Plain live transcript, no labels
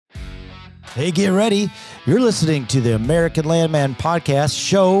Hey, get ready. You're listening to the American Landman Podcast,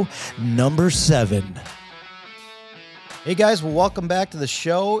 show number 7. Hey guys, well, welcome back to the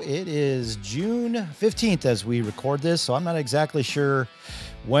show. It is June 15th as we record this, so I'm not exactly sure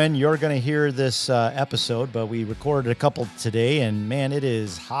when you're going to hear this episode, but we recorded a couple today, and man, it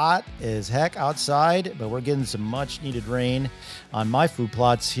is hot as heck outside, but we're getting some much needed rain on my food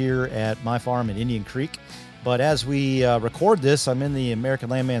plots here at my farm in Indian Creek. But as we record this, I'm in the American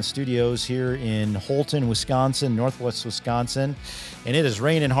Landman Studios here in Holton, Wisconsin, northwest Wisconsin, and it is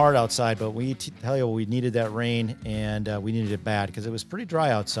raining hard outside, but we tell you, we needed that rain, and we needed it bad because it was pretty dry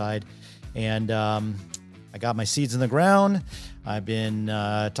outside. And I got my seeds in the ground. I've been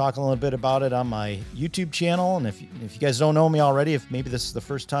talking a little bit about it on my YouTube channel, and if you guys don't know me already, if maybe this is the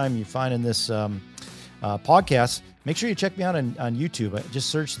first time you find in this podcast, make sure you check me out on YouTube.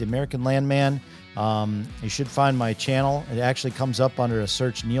 Just search the American Landman. You should find my channel. It actually comes up under a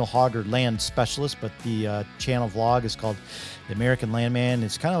search Neil Hoggard Land Specialist, but the channel vlog is called The American Landman.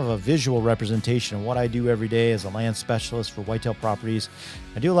 It's kind of a visual representation of what I do every day as a land specialist for whitetail properties.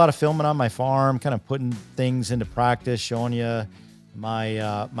 I do a lot of filming on my farm, kind of putting things into practice, showing you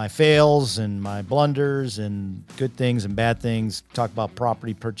my fails and my blunders and good things and bad things. Talk about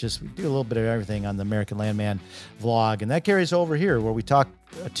property purchase. We do a little bit of everything on the American Landman vlog, and that carries over here where we talk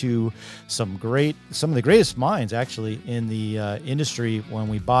to some of the greatest minds actually in the industry when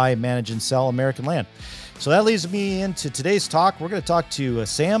we buy, manage, and sell American land. So that leads me into today's talk. We're going to talk to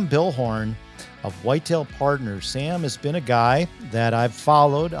Sam Billhorn of Whitetail Partners. Sam has been a guy that I've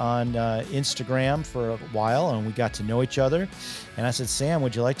followed on Instagram for a while, and we got to know each other. And I said, Sam,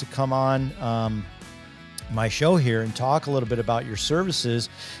 would you like to come on my show here and talk a little bit about your services?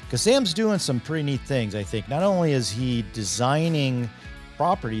 Because Sam's doing some pretty neat things, I think. Not only is he designing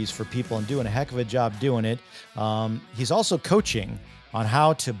properties for people and doing a heck of a job doing it, he's also coaching on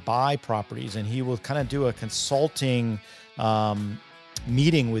how to buy properties, and he will kind of do a consulting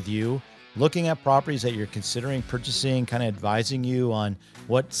meeting with you, looking at properties that you're considering purchasing, kind of advising you on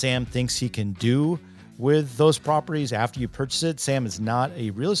what Sam thinks he can do with those properties after you purchase it. Sam is not a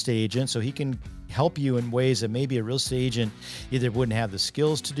real estate agent, so he can help you in ways that maybe a real estate agent either wouldn't have the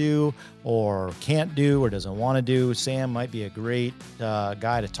skills to do or can't do or doesn't want to do. Sam might be a great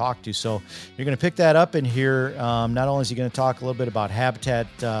guy to talk to. So you're going to pick that up in here. Not only is he going to talk a little bit about habitat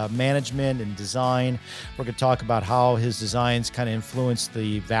management and design, we're going to talk about how his designs kind of influence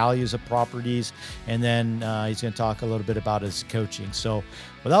the values of properties. And then he's going to talk a little bit about his coaching. So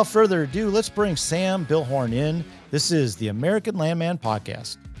without further ado, let's bring Sam Billhorn in. This is the American Landman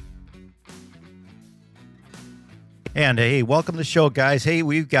Podcast. And hey, welcome to the show, guys. Hey,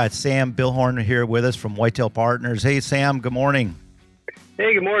 we've got Sam Billhorn here with us from Whitetail Partners. Hey, Sam, good morning.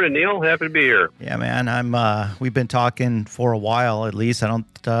 Hey, good morning, Neil. Happy to be here. Yeah, man, we've been talking for a while, at least. I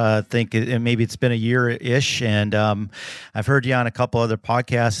don't think maybe it's been a year-ish, and I've heard you on a couple other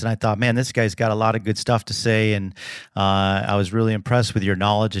podcasts, and I thought, man, this guy's got a lot of good stuff to say, and I was really impressed with your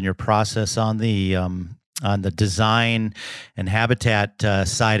knowledge and your process on the design and habitat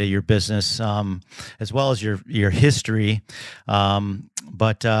side of your business, as well as your history.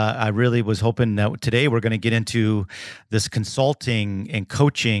 But I really was hoping that today we're going to get into this consulting and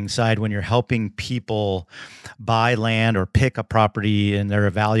coaching side when you're helping people buy land or pick a property and they're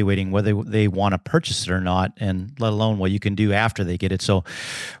evaluating whether they want to purchase it or not, and let alone what you can do after they get it. So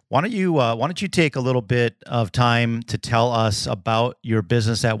why don't you take a little bit of time to tell us about your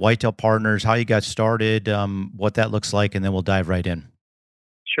business at Whitetail Partners, how you got started, what that looks like, and then we'll dive right in.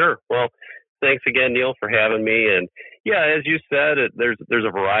 Sure. Well, thanks again, Neil, for having me. And yeah, as you said, there's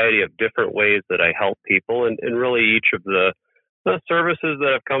a variety of different ways that I help people, and really each of the services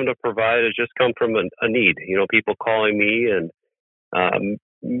that I've come to provide has just come from a need. You know, people calling me and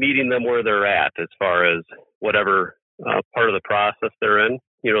meeting them where they're at as far as whatever part of the process they're in.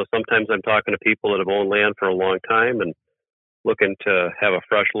 You know, sometimes I'm talking to people that have owned land for a long time and looking to have a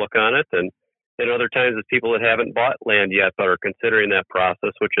fresh look on it, and other times it's people that haven't bought land yet but are considering that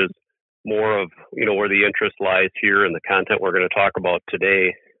process, which is more of, you know, where the interest lies here in the content we're going to talk about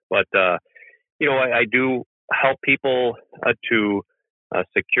today. But, you know, I do help people to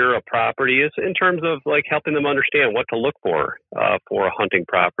secure a property is in terms of like helping them understand what to look for a hunting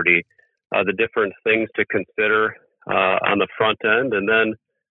property, the different things to consider on the front end. And then,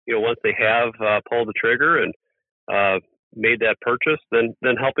 you know, once they have pulled the trigger and made that purchase, then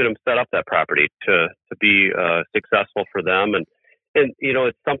helping them set up that property to be successful for them. And, you know,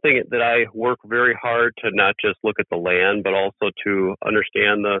 it's something that I work very hard to not just look at the land, but also to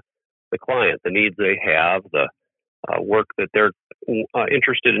understand the client, the needs they have, the work that they're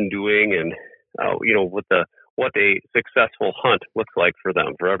interested in doing, and, you know, what a successful hunt looks like for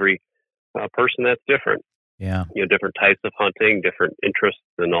them. For every person that's different. Yeah. Different types of hunting, different interests,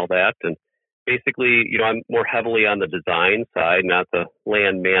 and all that. And basically, I'm more heavily on the design side, not the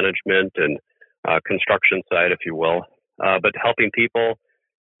land management and construction side, if you will, but helping people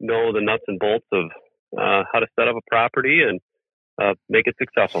know the nuts and bolts of how to set up a property and make it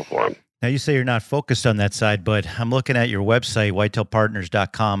successful for them. Now, you say you're not focused on that side, but I'm looking at your website,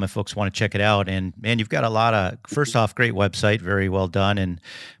 whitetailpartners.com, if folks want to check it out. And man, you've got a lot of, first off, great website, very well done.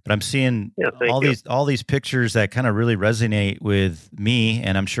 But I'm seeing all these pictures that kind of really resonate with me,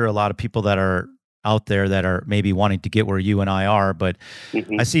 and I'm sure a lot of people that are out there that are maybe wanting to get where you and I are. But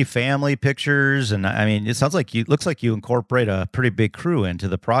I see family pictures, and I mean, it sounds like looks like you incorporate a pretty big crew into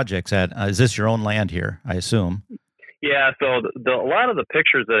the projects. Is this your own land here, I assume? Yeah, so a lot of the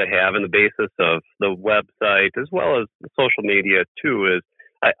pictures that I have and the basis of the website, as well as social media too, is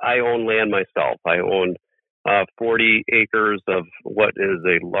I own land myself. I own 40 acres of what is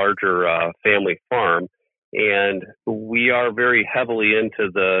a larger family farm, and we are very heavily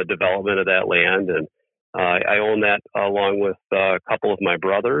into the development of that land. And I own that along with a couple of my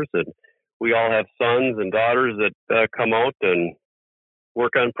brothers, and we all have sons and daughters that come out and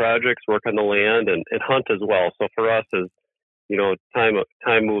work on projects, work on the land, and hunt as well. So for us, as time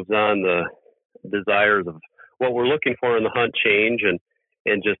moves on, the desires of what we're looking for in the hunt change,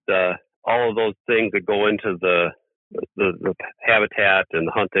 and just all of those things that go into the habitat and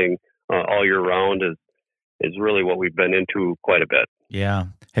the hunting all year round is really what we've been into quite a bit. Yeah.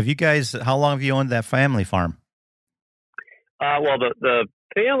 How long have you owned that family farm? Well, the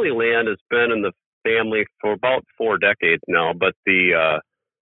family land has been in the family for about 4 decades now, but the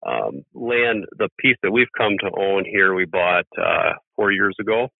land, the piece that we've come to own here, we bought 4 years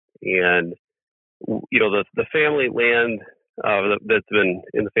ago. And the family land that's been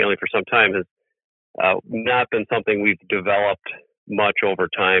in the family for some time has not been something we've developed much over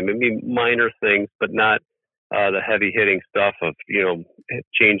time. I mean, minor things, but not the heavy hitting stuff of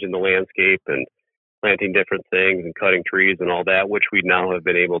changing the landscape and planting different things and cutting trees and all that, which we now have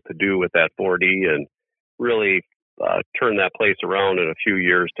been able to do with that 40 and really turn that place around in a few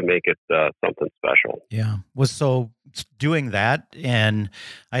years to make it something special. Yeah. So doing that, and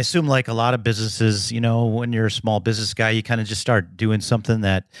I assume like a lot of businesses, when you're a small business guy, you kind of just start doing something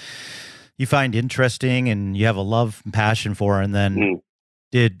that you find interesting and you have a love and passion for. And then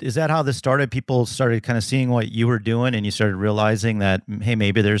is that how this started? People started kind of seeing what you were doing, and you started realizing that, hey,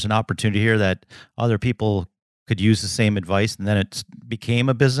 maybe there's an opportunity here that other people could use the same advice, and then it became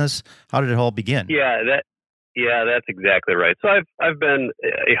a business. How did it all begin? Yeah, that's exactly right. So I've been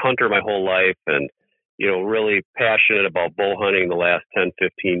a hunter my whole life, and really passionate about bow hunting the last 10,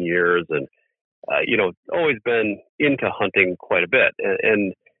 15 years, and always been into hunting quite a bit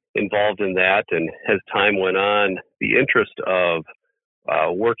and involved in that. And as time went on, the interest of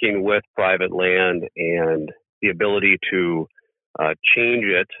working with private land and the ability to change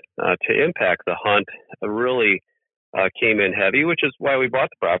it to impact the hunt really came in heavy, which is why we bought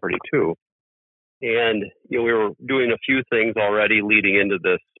the property too. And we were doing a few things already leading into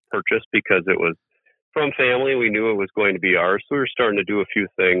this purchase because it was from family. We knew it was going to be ours, so we were starting to do a few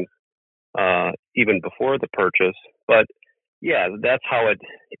things even before the purchase. But yeah, that's how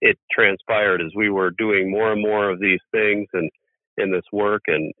it transpired, as we were doing more and more of these things and in this work,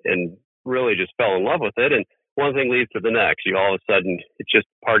 and really just fell in love with it. And one thing leads to the next. All of a sudden, it's just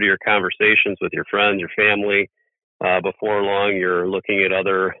part of your conversations with your friends, your family. Before long, you're looking at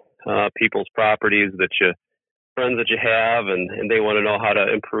other people's properties friends that you have, and they want to know how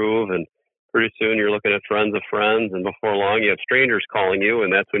to improve. And pretty soon you're looking at friends of friends, and before long you have strangers calling you,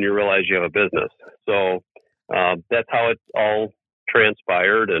 and that's when you realize you have a business. So that's how it all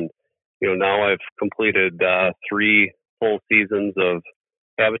transpired. And now I've completed 3 full seasons of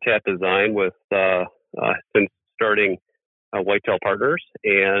habitat design with since starting Whitetail Partners,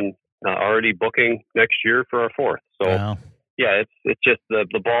 and already booking next year for our 4th. So wow. Yeah, it's just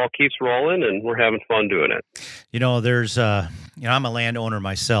the ball keeps rolling, and we're having fun doing it. There's I'm a landowner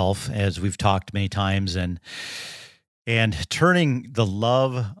myself, as we've talked many times, and turning the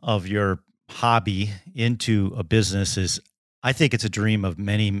love of your hobby into a business I think it's a dream of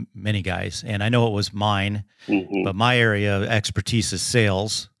many, many guys. And I know it was mine, but my area of expertise is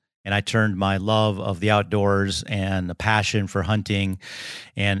sales. And I turned my love of the outdoors and the passion for hunting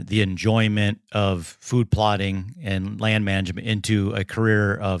and the enjoyment of food plotting and land management into a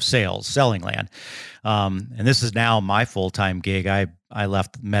career of sales, selling land. And this is now my full-time gig. I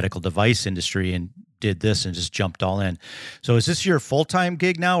left the medical device industry and did this and just jumped all in. So is this your full-time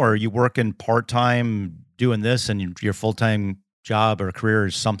gig now, or are you working part-time doing this and your full-time job or career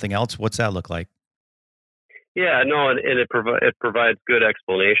is something else? What's that look like? Yeah, no, and it provides good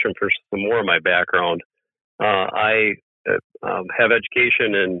explanation for some more of my background. I have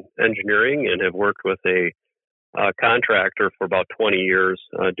education in engineering and have worked with a contractor for about 20 years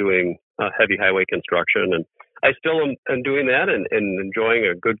doing heavy highway construction. And I still am doing that and enjoying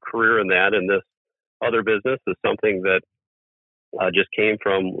a good career in that. And this other business is something that just came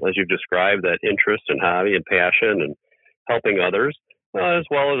from, as you've described, that interest and hobby and passion and helping others, as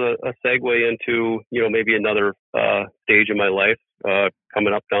well as a segue into, maybe another stage of my life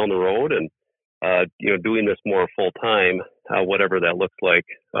coming up down the road and, doing this more full time, whatever that looks like,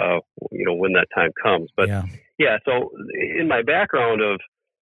 when that time comes. But yeah, so in my background of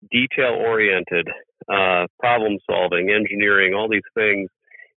detail oriented, problem solving, engineering, all these things,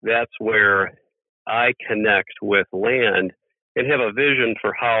 that's where I connect with land and have a vision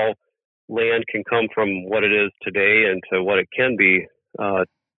for how land can come from what it is today and to what it can be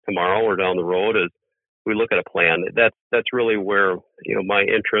tomorrow or down the road as we look at a plan. That's really where my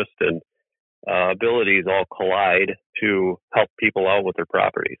interest and abilities all collide to help people out with their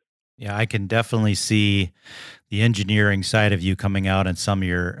properties. Yeah, I can definitely see the engineering side of you coming out in some of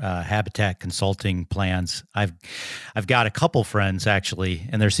your habitat consulting plans. I've got a couple friends actually,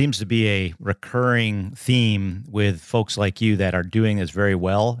 and there seems to be a recurring theme with folks like you that are doing this very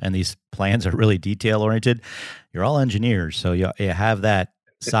well, and these plans are really detail oriented. You're all engineers, so you have that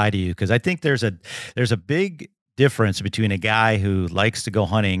side of you, because I think there's a big difference between a guy who likes to go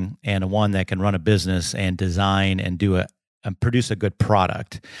hunting and one that can run a business and design and produce a good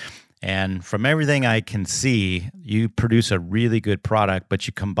product. And from everything I can see, you produce a really good product, but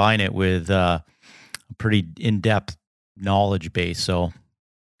you combine it with a pretty in-depth knowledge base. So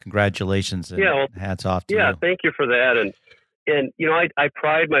congratulations and hats off to you. Yeah, thank you for that. And I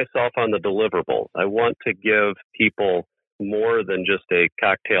pride myself on the deliverables. I want to give people more than just a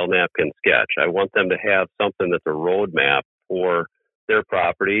cocktail napkin sketch. I want them to have something that's a roadmap for their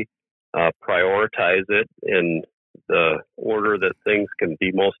property, prioritize it in the order that things can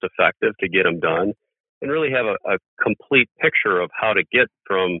be most effective to get them done, and really have a complete picture of how to get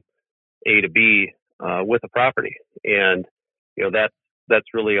from A to B with a property. And that's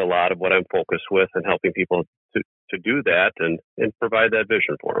really a lot of what I'm focused with and helping people to do that and provide that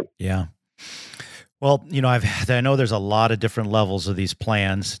vision for them. Yeah. Well, I know there's a lot of different levels of these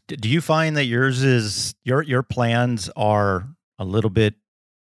plans. Do you find that your plans are a little bit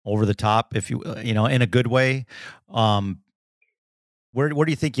over the top, if you in a good way? Where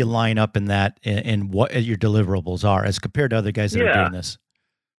do you think you line up in that, and what your deliverables are as compared to other guys that are doing this?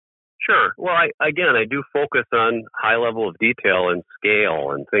 Sure. Well, I do focus on high level of detail and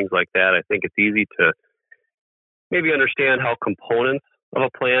scale and things like that. I think it's easy to maybe understand how components of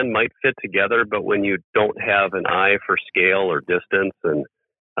a plan might fit together, but when you don't have an eye for scale or distance and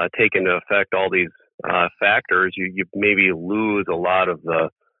take into effect all these factors, you maybe lose a lot of the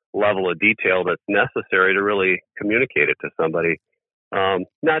level of detail that's necessary to really communicate it to somebody.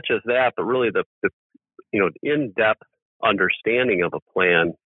 Not just that, but really the in-depth understanding of a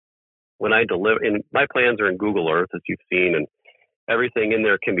plan. When I deliver, and my plans are in Google Earth, as you've seen, and everything in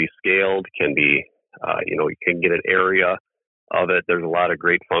there can be scaled, can be, you can get an area of it. There's a lot of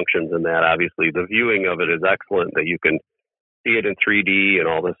great functions in that. Obviously, the viewing of it is excellent, that you can see it in 3D and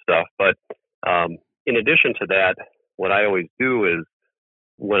all this stuff. But in addition to that, what I always do is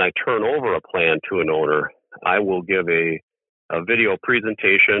when I turn over a plan to an owner, I will give a video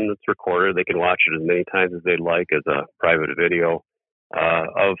presentation that's recorded. They can watch it as many times as they'd like as a private video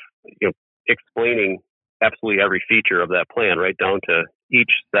of explaining absolutely every feature of that plan, right down to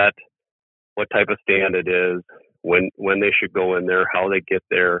each set, what type of stand it is, when they should go in there, how they get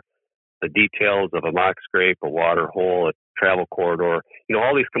there, the details of a mock scrape, a water hole, a travel corridor,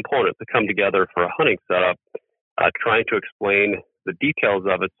 all these components that come together for a hunting setup, trying to explain the details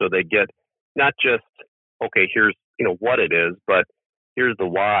of it so they get not just, okay, here's, what it is, but here's the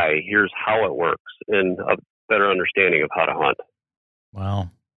why, here's how it works, and a better understanding of how to hunt. Wow.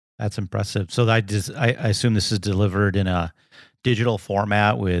 That's impressive. So I assume this is delivered in a digital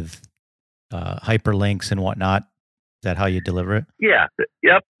format with hyperlinks and whatnot. Is that how you deliver it? Yeah.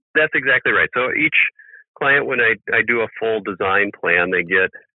 Yep. That's exactly right. So each client, when I do a full design plan, they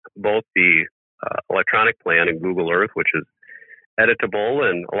get both the electronic plan in Google Earth, which is editable,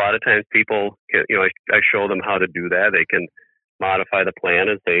 and a lot of times people can, I show them how to do that. They can modify the plan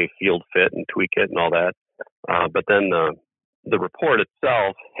as they field fit and tweak it and all that. But then the report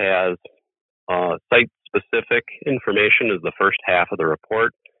itself has site-specific information as the first half of the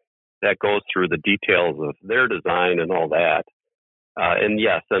report that goes through the details of their design and all that. And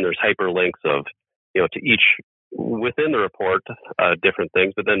yes, then there's hyperlinks of, to each within the report, different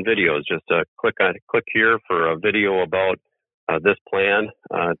things, but then videos. Just click here for a video about this plan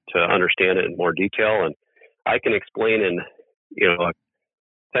to understand it in more detail, and I can explain in a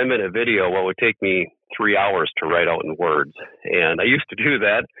 10-minute video what would take me 3 hours to write out in words. And I used to do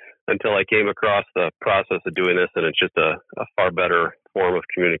that until I came across the process of doing this, and it's just a far better form of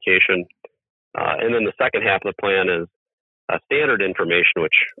communication. And then the second half of the plan is standard information,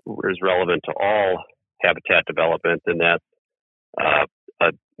 which is relevant to all habitat development, and that's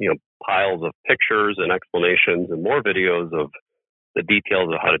piles of pictures and explanations and more videos of the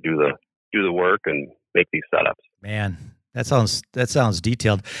details of how to do the work and make these setups. Man, that sounds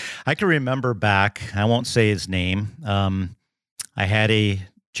detailed. I can remember back, I won't say his name. I had a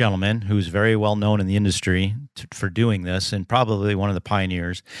gentleman who's very well known in the industry for doing this, and probably one of the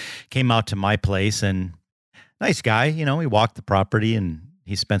pioneers, came out to my place, and nice guy, he walked the property and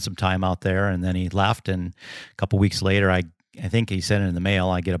he spent some time out there, and then he left. And a couple weeks later, I think he sent it in the mail.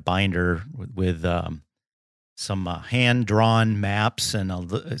 I get a binder with some hand-drawn maps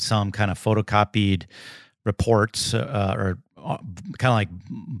and some kind of photocopied reports or kind of like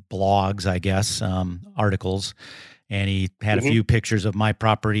blogs, I guess, articles. And he had a few pictures of my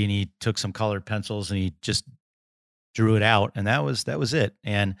property, and he took some colored pencils and he just drew it out, and that was it.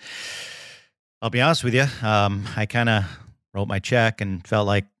 And I'll be honest with you, I kind of wrote my check and felt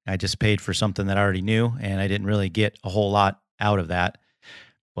like I just paid for something that I already knew, and I didn't really get a whole lot out of that.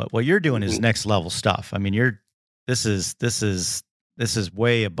 But what you're doing is next level stuff. I mean, this is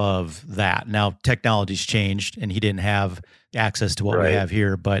way above that. Now technology's changed, and he didn't have access to what we have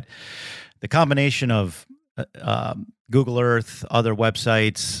here, but the combination of Google Earth, other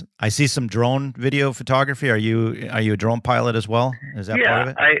websites. I see some drone video photography. Are you a drone pilot as well? Is that part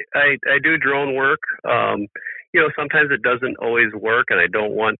of it? I do drone work. Sometimes it doesn't always work, and I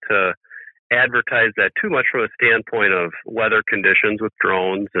don't want to advertise that too much from a standpoint of weather conditions with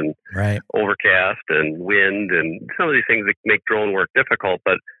drones and overcast and wind and some of these things that make drone work difficult.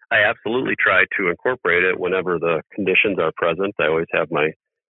 But I absolutely try to incorporate it whenever the conditions are present. I always have my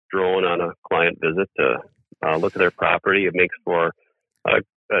drone on a client visit to look at their property. It makes for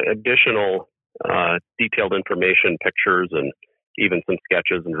additional detailed information, pictures, and even some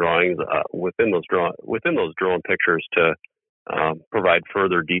sketches and drawings within those drone pictures to provide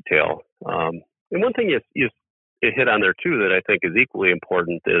further detail. And one thing you hit on there too that I think is equally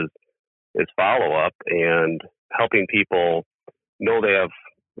important is follow up and helping people know they have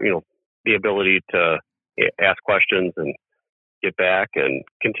the ability to ask questions and get back and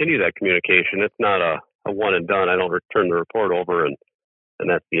continue that communication. It's not a one and done. I don't return the report over and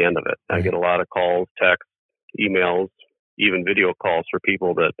that's the end of it. I get a lot of calls, texts, emails, even video calls for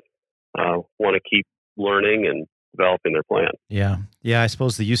people that want to keep learning and developing their plan. Yeah. I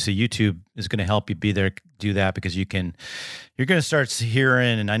suppose the use of YouTube is going to help you do that, because you're going to start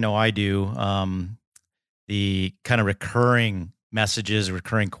hearing, and I know I do, the kind of recurring messages,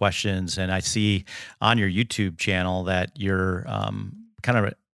 recurring questions. And I see on your YouTube channel that you're kind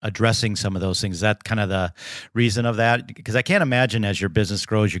of addressing some of those things. Is that kind of the reason of that? Because I can't imagine as your business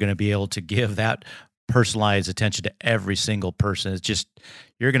grows, you're going to be able to give that personalized attention to every single person. It's just,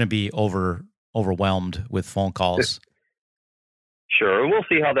 you're going to be overwhelmed with phone calls. Sure. We'll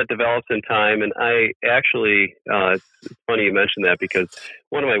see how that develops in time. And I actually, it's funny you mentioned that, because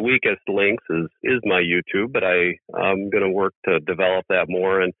one of my weakest links is my YouTube, but I'm going to work to develop that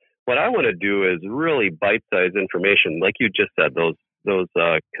more. And what I want to do is really bite-sized information. Like you just said, those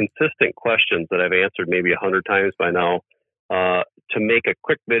consistent questions that I've answered maybe 100 times by now, to make a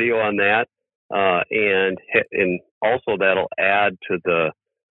quick video on that. And also that'll add to the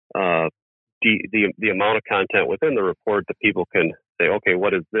amount of content within the report that people can say, okay,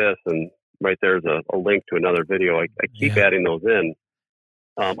 what is this? And right there's a link to another video. I keep adding those in.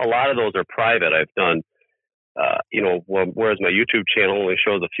 A lot of those are private. I've done, whereas my YouTube channel only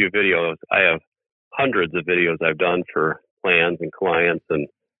shows a few videos, I have hundreds of videos I've done for plans and clients, and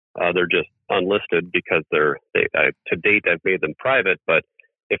they're just unlisted because to date I've made them private. But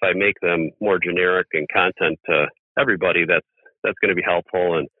if I make them more generic and content to everybody, that's going to be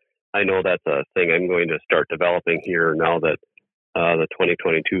helpful. And I know that's a thing I'm going to start developing here now that the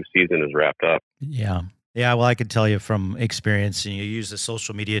 2022 season is wrapped up. Yeah. Well, I could tell you from experience, you use the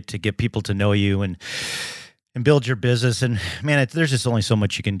social media to get people to know you and build your business. And man, there's just only so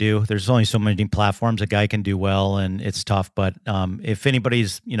much you can do. There's only so many platforms a guy can do well, and it's tough. But if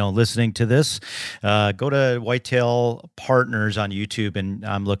anybody's listening to this, go to Whitetail Partners on YouTube, and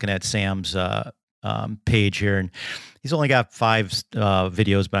I'm looking at Sam's page here, and he's only got 5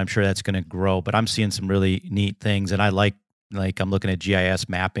 videos, but I'm sure that's going to grow. But I'm seeing some really neat things, and I like like I'm looking at GIS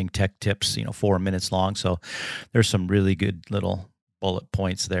mapping tech tips, 4 minutes long. So there's some really good little bullet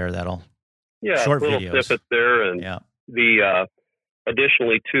points there that'll short little videos. snippets there, and Yeah. the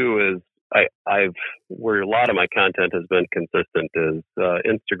additionally too is I've where a lot of my content has been consistent is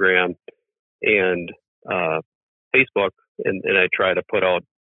Instagram and Facebook, and I try to put out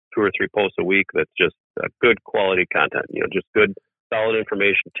 2 or 3 posts a week that's just good quality content, just good solid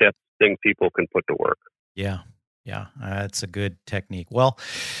information, tips, things people can put to work. Yeah. Yeah. That's a good technique. Well,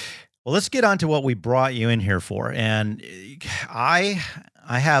 let's get on to what we brought you in here for. And I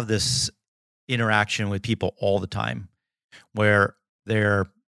have this interaction with people all the time where they're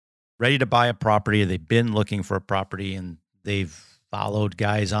ready to buy a property. They've been looking for a property and they've followed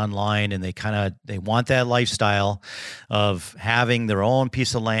guys online, and they want that lifestyle of having their own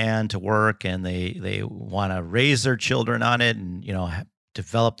piece of land to work, and they want to raise their children on it, and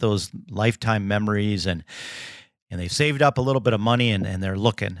develop those lifetime memories, and they've saved up a little bit of money, and they're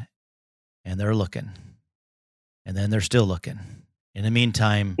looking, and they're looking, and then they're still looking. In the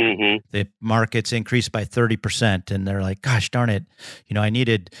meantime, the market's increased by 30%, and they're like, "Gosh darn it! I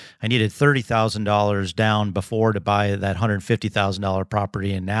needed $30,000 down before to buy that $150,000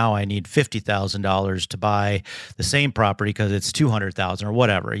 property, and now I need $50,000 to buy the same property because it's $200,000 or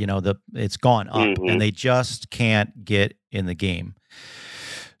whatever. It's gone up, and they just can't get in the game."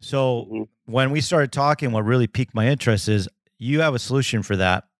 So when we started talking, what really piqued my interest is you have a solution for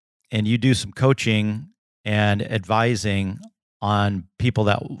that, and you do some coaching and advising on people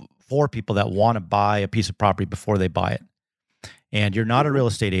that want to buy a piece of property before they buy it. And you're not a real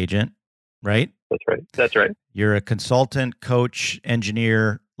estate agent, right? That's right. You're a consultant, coach,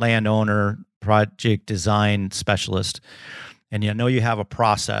 engineer, landowner, project design specialist. And I know you have a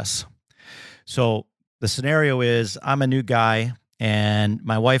process. So the scenario is I'm a new guy, and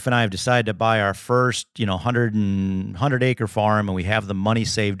my wife and I have decided to buy our first, 100 acre farm, and we have the money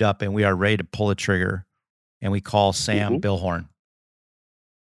saved up, and we are ready to pull a trigger. And we call Sam Billhorn.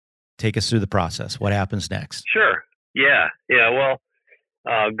 Take us through the process. What happens next? Sure. Yeah. Well,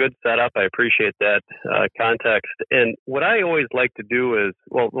 good setup. I appreciate that context. And what I always like to do is,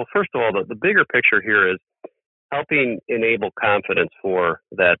 well, first of all, the bigger picture here is helping enable confidence for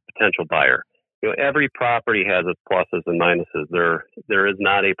that potential buyer. Every property has its pluses and minuses. There is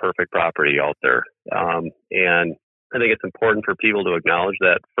not a perfect property out there. And I think it's important for people to acknowledge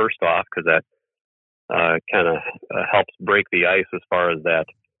that first off, because that kind of helps break the ice as far as that,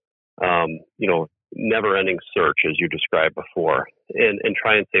 never-ending search, as you described before, and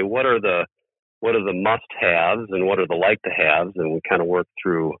try and say what are the must-haves and what are the like-to-haves, and we kind of work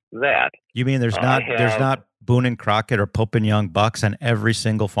through that. You mean there's not Boone and Crockett or Pope and Young bucks on every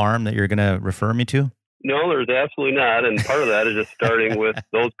single farm that you're going to refer me to? No, there's absolutely not, and part of that is just starting with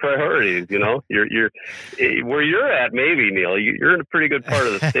those priorities. You're where you're at. Maybe Neil, you're in a pretty good part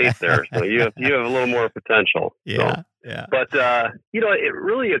of the state there, so you have a little more potential. Yeah, so. Yeah. But it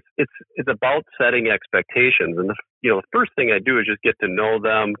really it's about setting expectations, and the first thing I do is just get to know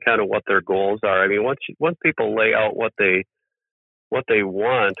them, kind of what their goals are. I mean, once people lay out what they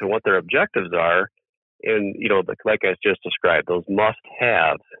want and what their objectives are, and like I just described, those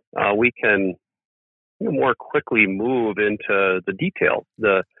must-haves, we can more quickly move into the details.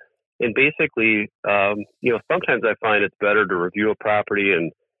 And basically, sometimes I find it's better to review a property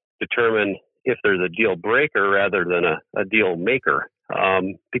and determine if there's a deal breaker rather than a deal maker.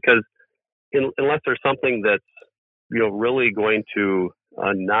 Because unless there's something that's really going to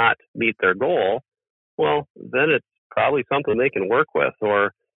not meet their goal, well, then it's probably something they can work with,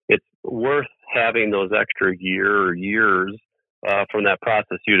 or it's worth having those extra years from that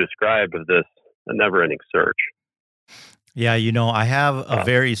process you described of this never-ending search. Yeah, I have a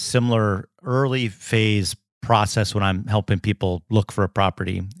very similar early phase process when I'm helping people look for a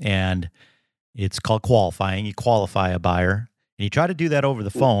property, and it's called qualifying. You qualify a buyer, and you try to do that over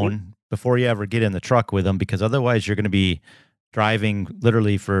the phone before you ever get in the truck with them, because otherwise you're going to be driving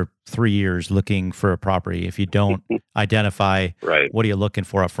literally for 3 years looking for a property if you don't identify what are you looking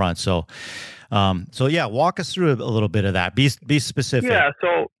for up front. So yeah, walk us through a little bit of that. Be specific. Yeah.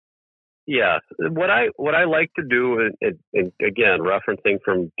 So yeah, what I like to do, and again, referencing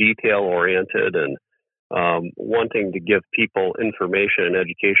from detail oriented and wanting to give people information and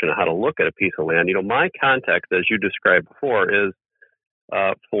education on how to look at a piece of land. My context, as you described before, is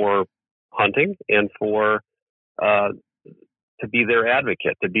for hunting and for to be their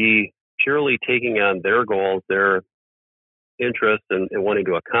advocate, to be purely taking on their goals, their interests, and wanting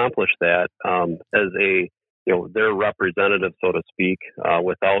to accomplish that as their representative, so to speak,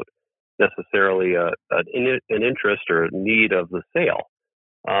 without necessarily an interest or need of the sale.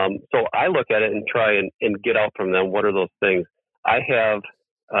 So I look at it and try and get out from them what are those things. I have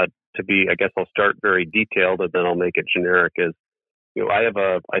I guess I'll start very detailed and then I'll make it generic. I have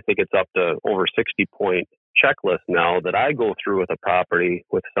I think it's up to over 60 point checklist now that I go through with a property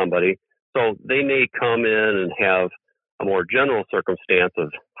with somebody. So they may come in and have a more general circumstance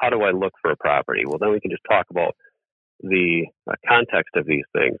of how do I look for a property? Well, then we can just talk about the context of these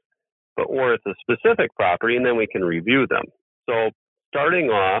things. Or it's a specific property, and then we can review them. So starting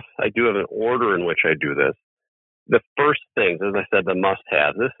off, I do have an order in which I do this. The first things, as I said, the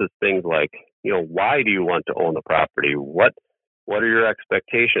must-have. This is things like, why do you want to own the property? What are your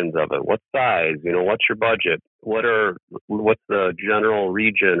expectations of it? What size? What's your budget? What's the general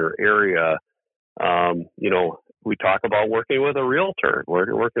region or area? We talk about working with a realtor.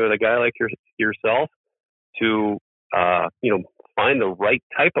 We're working with a guy like yourself to, find the right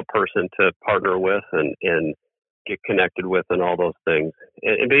type of person to partner with and get connected with and all those things.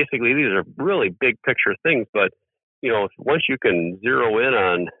 And basically, these are really big picture things. But, once you can zero in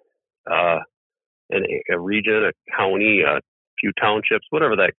on a region, a county, a few townships,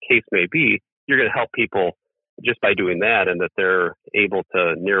 whatever that case may be, you're going to help people just by doing that, and that they're able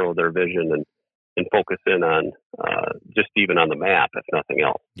to narrow their vision and focus in on just even on the map, if nothing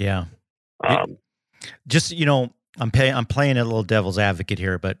else. Yeah. I'm playing a little devil's advocate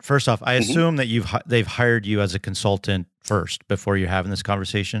here, but first off, I assume that they've hired you as a consultant first before you're having this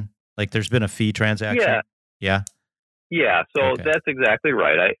conversation. Like, there's been a fee transaction. Yeah. So okay. That's exactly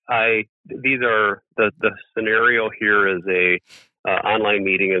right. These are the scenario here is a online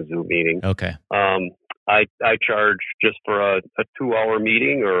meeting, a Zoom meeting. Okay. I charge just for a 2-hour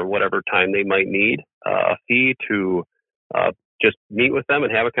meeting or whatever time they might need a fee to just meet with them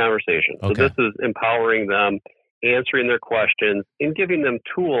and have a conversation. Okay. So this is empowering them, answering their questions, and giving them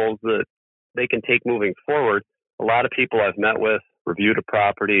tools that they can take moving forward. A lot of people I've met with reviewed a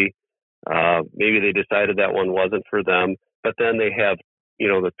property. Maybe they decided that one wasn't for them, but then they have,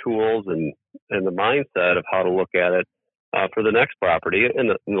 the tools and the mindset of how to look at it for the next property and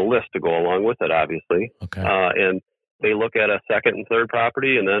the list to go along with it, obviously. Okay. And they look at a second and third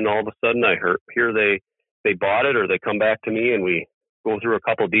property, and then all of a sudden I hear they bought it, or they come back to me and we go through a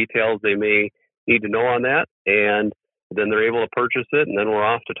couple details they may need to know on that, and then they're able to purchase it, and then we're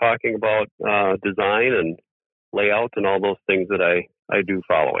off to talking about design and layout and all those things that I do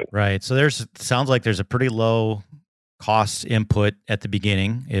following. Right. So sounds like there's a pretty low cost input at the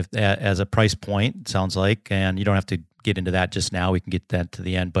beginning, as a price point, it sounds like, and you don't have to get into that just now. We can get that to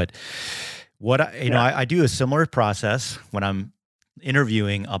the end. But I do a similar process when I'm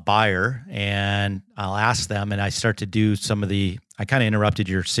interviewing a buyer, and I'll ask them, and I start to do I kind of interrupted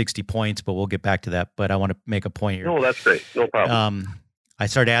your 60 points, but we'll get back to that. But I want to make a point here. No, that's great. No problem. I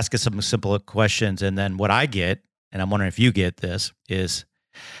started asking some simple questions, and then what I get, and I'm wondering if you get this, is,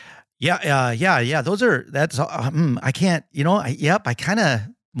 I can't, I kind of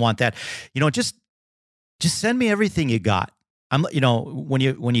want that, just send me everything you got. When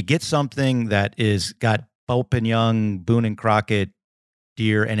you get something that is got Pope and Young, Boone and Crockett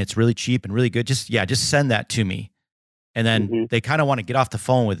deer, and it's really cheap and really good, just send that to me. And then they kind of want to get off the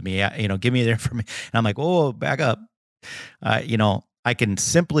phone with me, give me their information. And I'm like, oh, back up. I can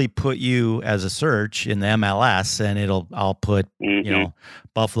simply put you as a search in the MLS, and I'll put,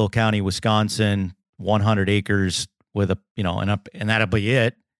 Buffalo County, Wisconsin, 100 acres with and that'll be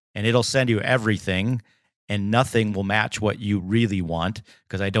it. And it'll send you everything, and nothing will match what you really want,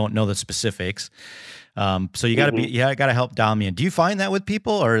 because I don't know the specifics. So you gotta gotta help dial me in. Do you find that with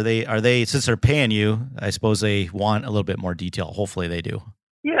people, or are they, since they're paying you, I suppose they want a little bit more detail. Hopefully they do.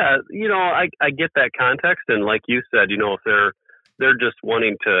 Yeah. I get that context. And like you said, if they're just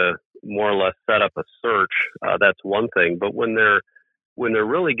wanting to more or less set up a search, that's one thing. But when they're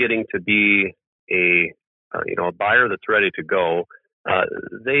really getting to be a buyer that's ready to go,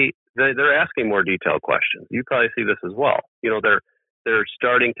 they're asking more detailed questions. You probably see this as well. They're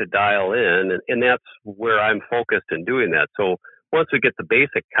starting to dial in, and that's where I'm focused in doing that. So once we get the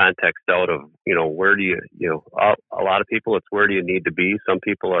basic context out of, where do a lot of people, it's where do you need to be? Some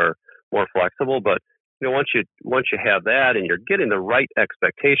people are more flexible, but once you have that and you're getting the right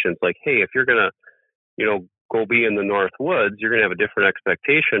expectations, like, hey, if you're gonna, go be in the North Woods, you're gonna have a different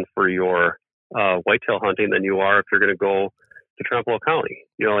expectation for your whitetail hunting than you are if you're gonna go to Trempealeau County.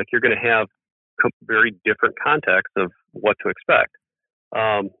 You're gonna have very different context of what to expect,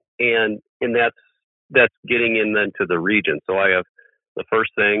 and that's getting in then to the region. So I have the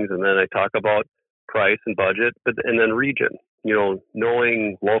first things, and then I talk about price and budget, and then region.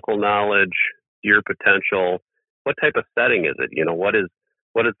 Knowing local knowledge, deer potential, what type of setting is it? What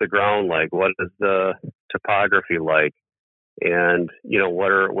is the ground like? What is the topography like? and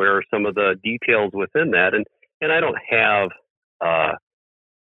where are some of the details within that, and I don't have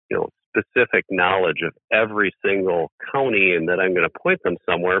specific knowledge of every single county and that I'm going to point them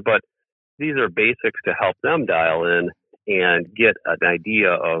somewhere, but these are basics to help them dial in and get an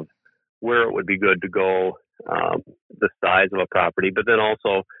idea of where it would be good to go, the size of a property, but then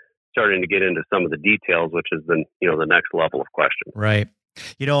also starting to get into some of the details, which is the next level of question. Right.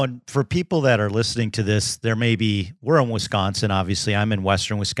 And for people that are listening to this, we're in Wisconsin, obviously. I'm in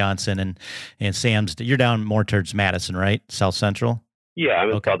Western Wisconsin, and Sam's, you're down more towards Madison, right? South Central? Yeah, I'm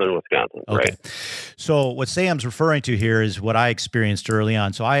in southern Wisconsin. Okay. Right. So what Sam's referring to here is what I experienced early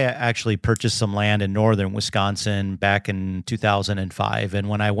on. So I actually purchased some land in northern Wisconsin back in 2005. And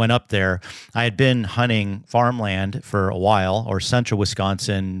when I went up there, I had been hunting farmland for a while, or central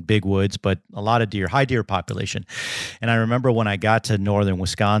Wisconsin, big woods, but a lot of deer, high deer population. And I remember when I got to northern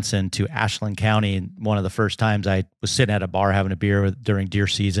Wisconsin to Ashland County, one of the first times I was sitting at a bar having a beer during deer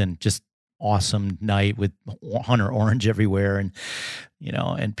season, just awesome night with hunter orange everywhere. And,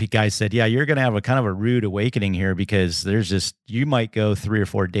 and Pete guy said, yeah, you're going to have a kind of a rude awakening here, because you might go 3 or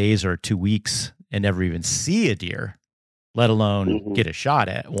 4 days or 2 weeks and never even see a deer, let alone get a shot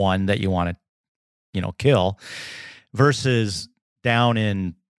at one that you want to, kill, versus down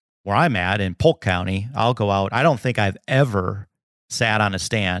in where I'm at in Polk County. I'll go out. I don't think I've ever sat on a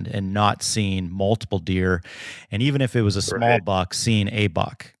stand and not seen multiple deer. And even if it was a small buck, seen a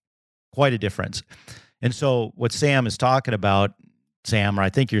buck. Quite a difference. And so what Sam is talking about, Sam, or I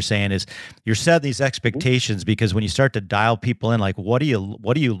think you're saying, is you're setting these expectations, because when you start to dial people in, like, what's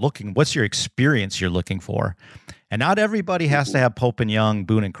your experience you're looking for? And not everybody has to have Pope and Young,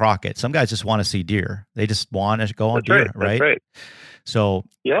 Boone and Crockett. Some guys just want to see deer. They just want to go on deer, right? That's right. So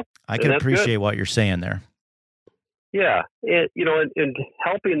I can appreciate what you're saying there. Yeah. And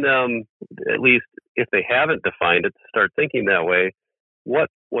helping them, at least if they haven't defined it, start thinking that way,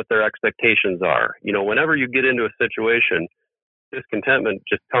 what their expectations are. Whenever you get into a situation, discontentment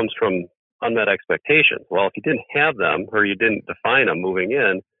just comes from unmet expectations. Well, if you didn't have them, or you didn't define them moving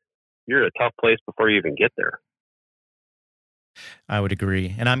in, you're in a tough place before you even get there. I would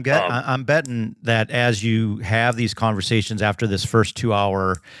agree. And I'm betting that as you have these conversations after this first 2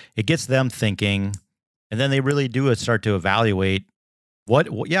 hour, it gets them thinking, and then they really do start to evaluate what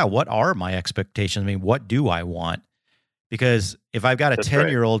are my expectations? I mean, what do I want? Because if I've got a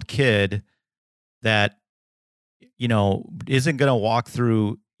 10-year-old kid that, isn't going to walk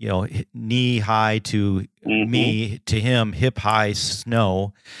through, knee high to him, hip high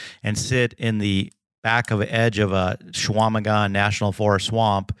snow, and sit in the back of the edge of a Chequamegon National Forest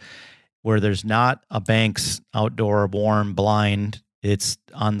swamp where there's not a Banks outdoor warm blind, it's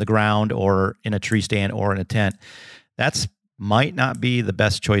on the ground or in a tree stand or in a tent, that's might not be the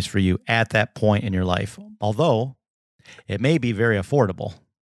best choice for you at that point in your life. Although it may be very affordable,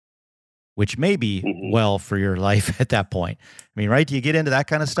 which may be well for your life at that point. I mean, right? Do you get into that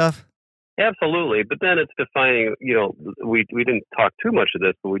kind of stuff? Absolutely. But then it's defining, we didn't talk too much of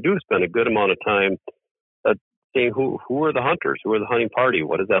this, but we do spend a good amount of time saying who are the hunters, who are the hunting party,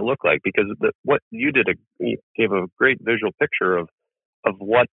 what does that look like? Because what you did, you gave a great visual picture of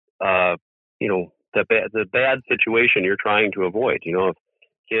what, the bad situation you're trying to avoid, if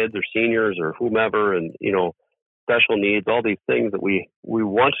kids or seniors or whomever, and, special needs, all these things that we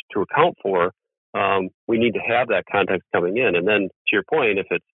want to account for, we need to have that context coming in. And then to your point, if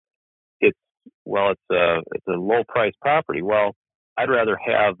it's a low price property, well, I'd rather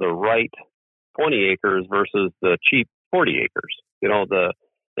have the right 20 acres versus the cheap 40 acres,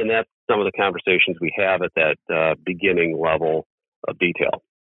 and that's some of the conversations we have at that beginning level of detail.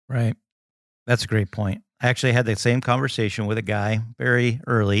 Right. That's a great point. I actually had the same conversation with a guy very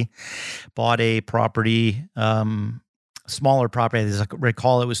early, bought a property, smaller property. I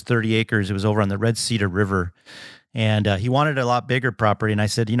recall it was 30 acres. It was over on the Red Cedar River. And he wanted a lot bigger property. And I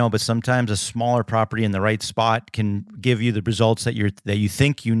said, but sometimes a smaller property in the right spot can give you the results that you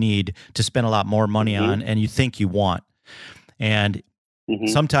think you need to spend a lot more money on and you think you want. And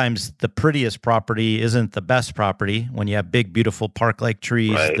sometimes the prettiest property isn't the best property. When you have big, beautiful park-like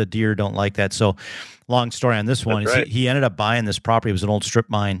trees, the deer don't like that. So long story on this one is he ended up buying this property. It was an old strip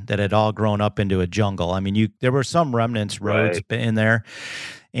mine that had all grown up into a jungle. I mean, there were some remnants roads in there.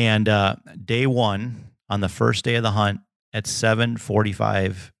 And day one, on the first day of the hunt at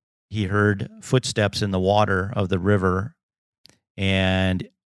 7:45, he heard footsteps in the water of the river, and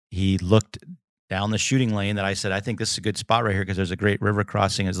he looked down the shooting lane that I said, I think this is a good spot right here because there's a great river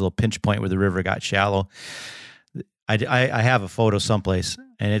crossing. There's a little pinch point where the river got shallow. I have a photo someplace,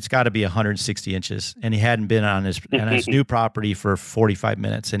 and it's got to be 160 inches. And he hadn't been on his new property for 45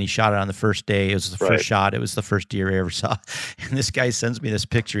 minutes, and he shot it on the first day. It was the first shot. It was the first deer I ever saw. And this guy sends me this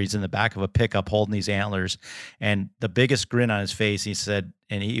picture. He's in the back of a pickup holding these antlers, and the biggest grin on his face. He said,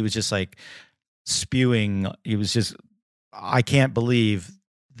 and he was just like spewing. He was just, I can't believe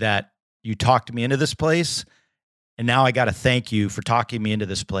that you talked me into this place, and now I got to thank you for talking me into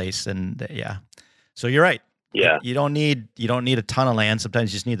this place. And yeah, so you're right. Yeah. You don't need a ton of land.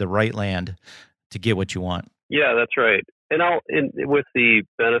 Sometimes you just need the right land to get what you want. Yeah, that's right. And with the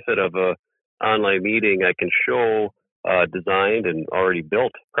benefit of a online meeting, I can show designed and already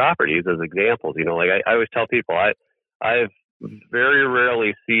built properties as examples. Like I always tell people, I very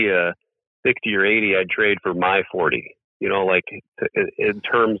rarely see a 60 or 80 I'd trade for my 40. In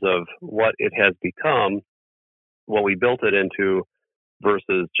terms of what it has become, what we built it into,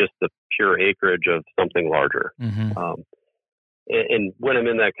 versus just the pure acreage of something larger. Mm-hmm. And when I'm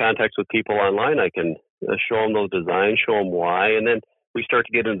in that context with people online, I can show them those designs, show them why, and then we start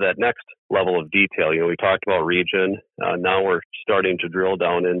to get into that next level of detail. We talked about region. Now we're starting to drill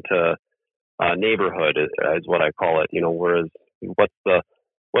down into neighborhood, is what I call it. Whereas what's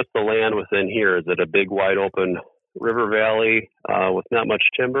the land within here? Is it a big, wide open river valley with not much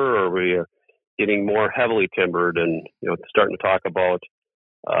timber, or are we getting more heavily timbered and starting to talk about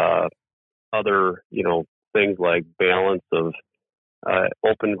other things like balance of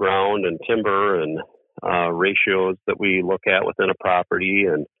open ground and timber and ratios that we look at within a property,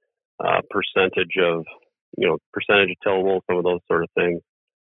 and percentage of tillable, some of those sort of things.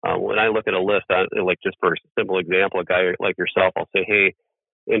 When I look at a list, like just for a simple example, a guy like yourself, I'll say, hey,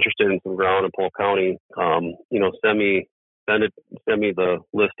 interested in some ground in Polk County, send me the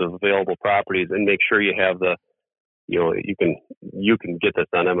list of available properties, and make sure you have the, you can get this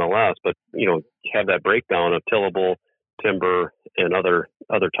on MLS, but have that breakdown of tillable, timber, and other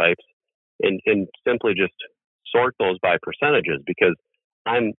types, and simply just sort those by percentages, because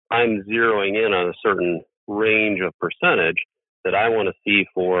I'm zeroing in on a certain range of percentage that I want to see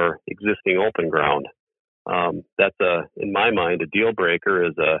for existing open ground. That's in my mind, a deal breaker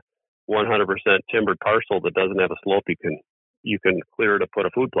is a 100% timbered parcel that doesn't have a slope you can clear to put a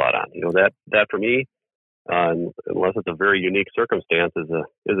food plot on. That for me, unless it's a very unique circumstance, is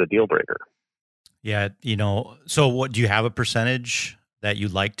a deal breaker. Yeah. So what, do you have a percentage that you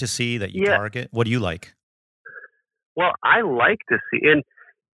like to see, that you target? What do you like? Well, I like to see, in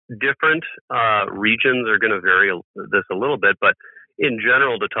different regions are going to vary this a little bit, but in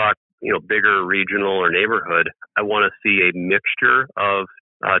general, to talk, bigger regional or neighborhood, I want to see a mixture of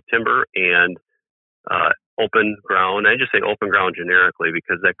timber and open ground. I just say open ground generically,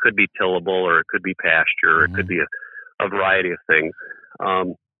 because that could be tillable, or it could be pasture, or it could be a variety of things.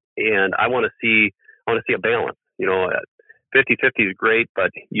 And I want to see a balance. 50-50 is great, but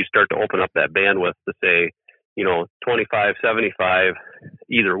you start to open up that bandwidth to say, 25-75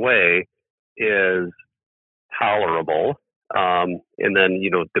 either way is tolerable. And then,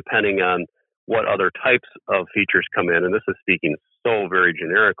 depending on what other types of features come in, and this is speaking so very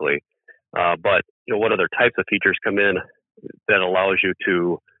generically, but what other types of features come in that allows you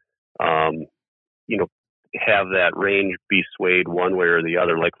to, have that range be swayed one way or the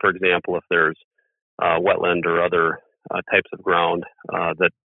other. Like, for example, if there's wetland or other types of ground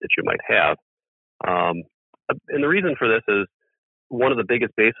that you might have. And the reason for this is, one of the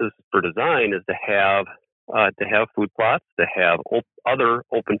biggest bases for design is to have food plots, to have other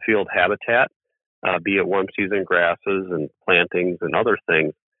open field habitat, be it warm season grasses and plantings and other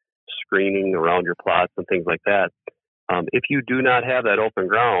things, screening around your plots and things like that. If you do not have that open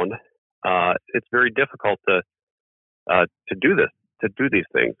ground, it's very difficult to do these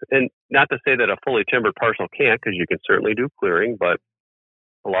things. And not to say that a fully timbered parcel can't, because you can certainly do clearing, but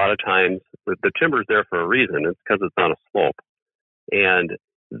a lot of times the timber's there for a reason. It's because it's on a slope. And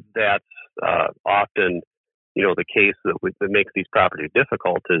that's often, the case that makes these properties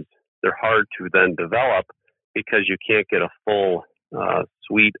difficult, is they're hard to then develop, because you can't get a full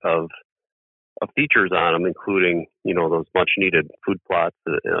suite of features on them, including, those much needed food plots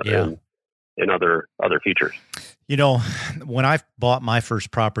and other features. When I bought my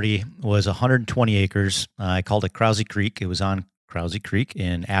first property, was 120 acres. I called it Krause Creek. It was on Krause Creek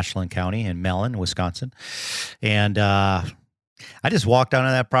in Ashland County in Mellon, Wisconsin. And I just walked down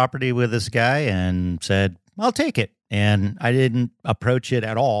on that property with this guy and said, I'll take it. And I didn't approach it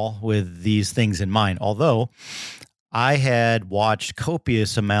at all with these things in mind, although I had watched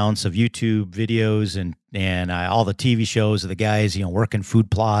copious amounts of YouTube videos and all the TV shows of the guys, working food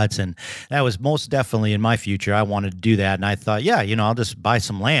plots. And that was most definitely in my future. I wanted to do that. And I thought, I'll just buy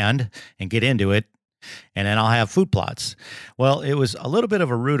some land and get into it. and then I'll have food plots. Well, it was a little bit of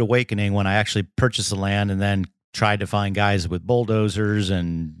a rude awakening when I actually purchased the land and then tried to find guys with bulldozers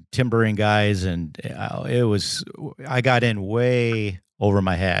and timbering guys. And I got in way over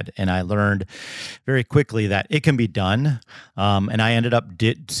my head, and I learned very quickly that it can be done. And I ended up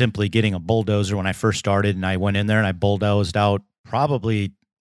simply getting a bulldozer when I first started, and I went in there and I bulldozed out probably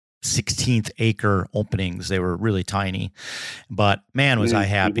 16th acre openings. They were really tiny, but man, was I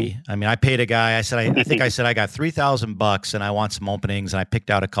happy. I mean, I paid a guy, I think I said, I got $3,000 and I want some openings. And I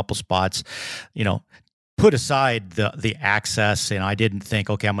picked out a couple spots, put aside the access. And I didn't think,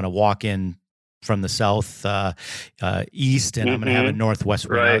 okay, I'm going to walk in from the south east and I'm going to have a northwest.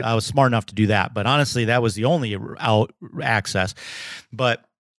 Right. I was smart enough to do that, but honestly, that was the only out access. But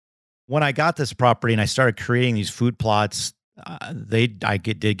when I got this property and I started creating these food plots, I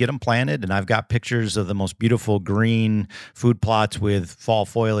did get them planted, and I've got pictures of the most beautiful green food plots with fall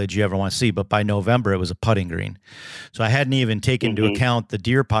foliage you ever want to see. But by November, it was a putting green. So I hadn't even taken into account the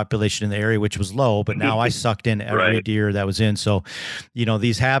deer population in the area, which was low, but now I sucked in every deer that was in. So,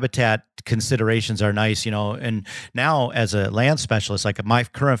 these habitat considerations are nice, and now as a land specialist, like at my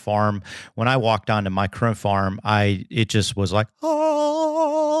current farm, when I walked onto my current farm, it just was like,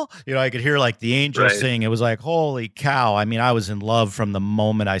 oh, I could hear like the angels sing. It was like, holy cow. I mean, I was in love from the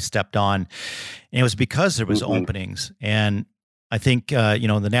moment I stepped on, and it was because there was openings. And I think,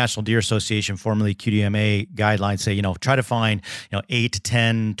 the National Deer Association, formerly QDMA guidelines say, try to find, 8 to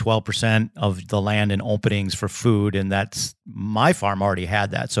 10, 12% of the land in openings for food. And that's, my farm already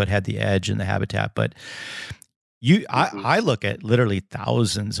had that. So it had the edge and the habitat, but I look at literally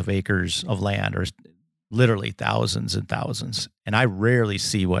thousands of acres of land, or literally thousands and thousands. And I rarely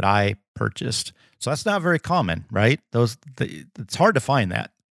see what I purchased. So that's not very common, right? It's hard to find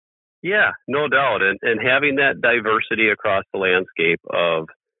that. Yeah, no doubt. And having that diversity across the landscape of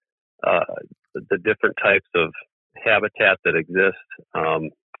the different types of habitat that exist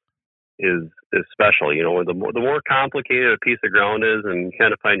is special. The more complicated a piece of ground is, and you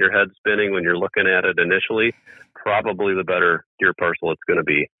kind of find your head spinning when you're looking at it initially, probably the better deer parcel it's going to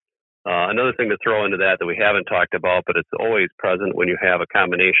be. Another thing to throw into that we haven't talked about, but it's always present when you have a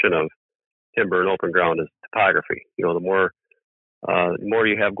combination of timber and open ground, is topography. The more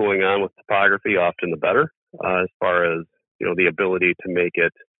you have going on with topography, often the better, as far as, the ability to make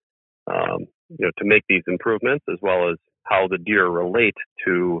it, to make these improvements, as well as how the deer relate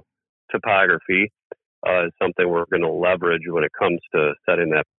to topography, is something we're going to leverage when it comes to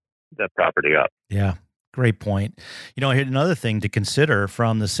setting that property up. Yeah. Great point. Here's another thing to consider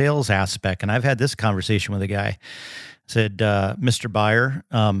from the sales aspect. And I've had this conversation with a guy. Said, Mr. Buyer,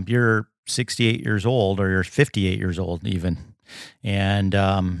 you're 68 years old, or you're 58 years old even. And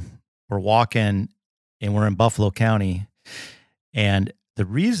we're walking, and we're in Buffalo County. And the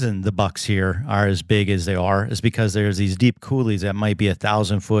reason the bucks here are as big as they are is because there's these deep coulees that might be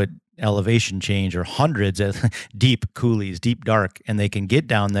 1,000-foot elevation change, or hundreds of deep coulees, deep dark, and they can get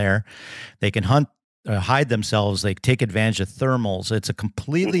down there. They can hunt, hide themselves. They take advantage of thermals. It's a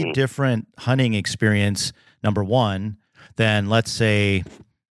completely different hunting experience, number one, than, let's say,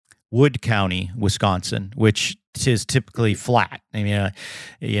 Wood County, Wisconsin, which is typically flat. I mean,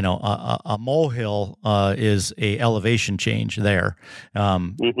 a molehill is a elevation change there.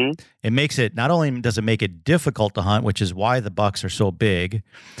 It makes it, not only does it make it difficult to hunt, which is why the bucks are so big.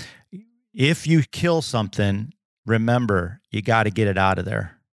 If you kill something, remember, you got to get it out of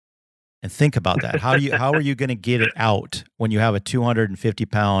there. And think about that. How are you going to get it out when you have a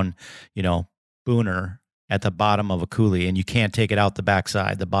 250-pound, booner at the bottom of a coulee, and you can't take it out the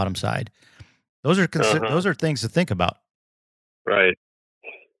backside, the bottom side? Those are things to think about. Right.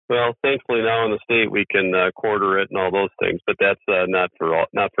 Well, thankfully now in the state we can quarter it and all those things, but that's not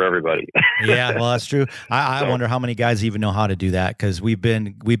for everybody. Yeah, well, that's true. I wonder how many guys even know how to do that, because we've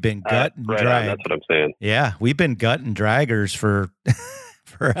been gut and drag. That's what I'm saying. Yeah, we've been gut and draggers for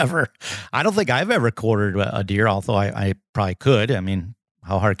forever. I don't think I've ever quartered a deer, although I probably could. I mean,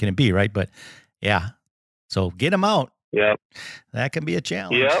 how hard can it be, right? But yeah, so get them out. Yep. That can be a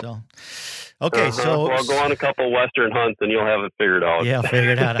challenge. Yep. So, okay, so well, go on a couple Western hunts and you'll have it figured out. Yeah,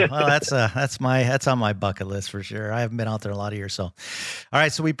 figured out. Well, that's on my bucket list for sure. I haven't been out there a lot of years. So, all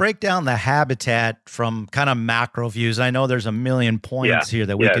right, so we break down the habitat from kind of macro views. I know there's a million points here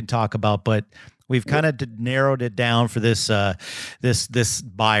that we could talk about, but we've kind of narrowed it down for this this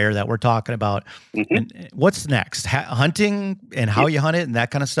buyer that we're talking about. And what's next? Hunting and how you hunt it and that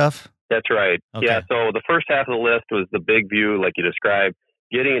kind of stuff? That's right. Okay. Yeah, so the first half of the list was the big view, like you described.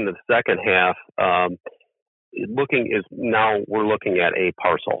 Getting into the second half, we're looking at a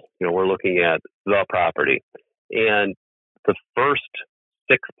parcel. We're looking at the property. And the first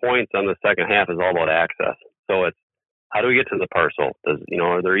 6 points on the second half is all about access. So it's, how do we get to the parcel?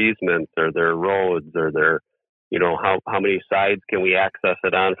 Are there easements? Are there roads? Are there, how many sides can we access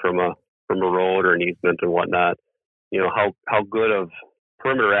it on from a road or an easement and whatnot? How good of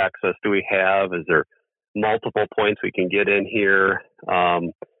perimeter access do we have? Is there multiple points we can get in here?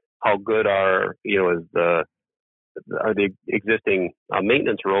 How good are the existing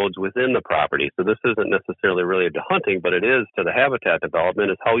maintenance roads within the property? So this isn't necessarily related to hunting, but it is to the habitat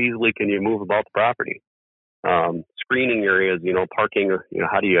development. Is how easily can you move about the property? Screening areas, parking,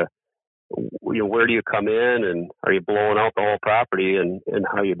 how do you, where do you come in, and are you blowing out the whole property, and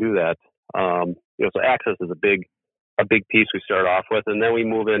how you do that? So access is a big piece we start off with, and then we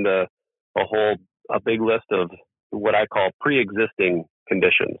move into a big list of what I call pre-existing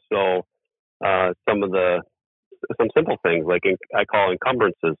conditions. So some simple things like I call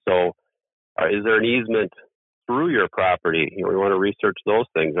encumbrances. So is there an easement through your property? We want to research those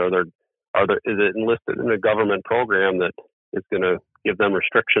things. Is it enlisted in a government program that is going to give them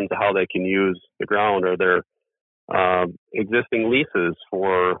restrictions to how they can use the ground? Are there existing leases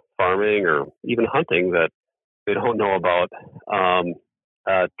for farming or even hunting that they don't know about?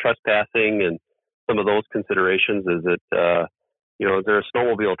 Trespassing and some of those considerations. Is it, is there a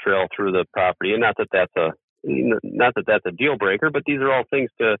snowmobile trail through the property? And not that that's a deal breaker, but these are all things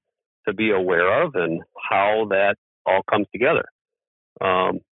to be aware of and how that all comes together.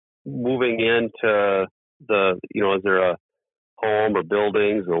 Moving into is there a home or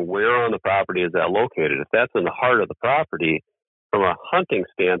buildings, or where on the property is that located? If that's in the heart of the property, from a hunting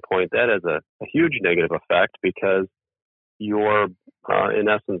standpoint, that has a huge negative effect, because you're in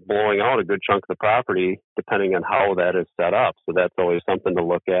essence blowing out a good chunk of the property depending on how that is set up. So that's always something to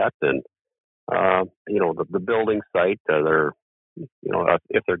look at. And the building site,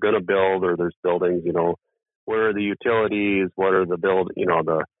 if they're going to build, or there's buildings, where are the utilities? What are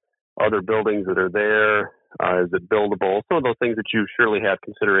the other buildings that are there? Is it buildable? Some of those things that you surely have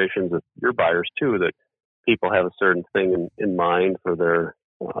considerations with your buyers too, that people have a certain thing in mind for their,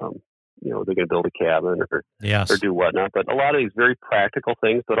 they're going to build a cabin or do whatnot. But a lot of these very practical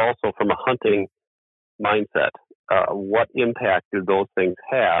things, but also from a hunting mindset, what impact do those things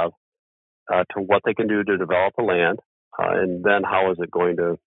have to what they can do to develop a land, and then how are they going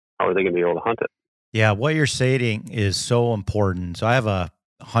to be able to hunt it? Yeah, what you're saying is so important. So I have a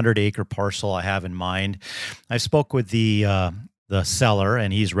 100-acre parcel I have in mind. I spoke with the seller,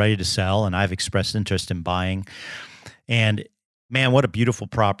 and he's ready to sell, and I've expressed interest in buying. And man, what a beautiful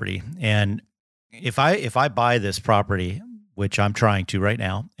property! And if I buy this property, which I'm trying to right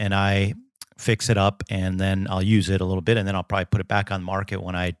now, and I fix it up, and then I'll use it a little bit, and then I'll probably put it back on the market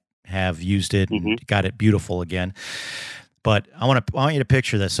when I have used it and got it beautiful again. But I want you to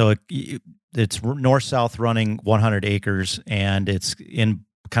picture this. So it's north-south running 100 acres, and it's in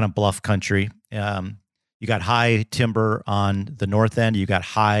kind of bluff country. You got high timber on the north end, you got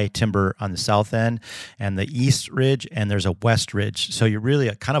high timber on the south end, and the east ridge, and there's a west ridge. So you're really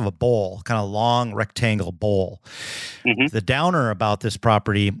kind of a bowl, kind of long rectangle bowl. The downer about this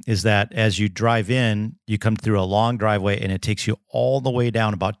property is that as you drive in, you come through a long driveway, and it takes you all the way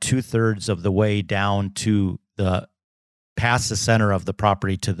down, about 2/3 of the way down to past the center of the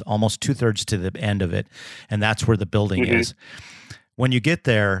property, to almost 2/3 to the end of it. And that's where the building is. When you get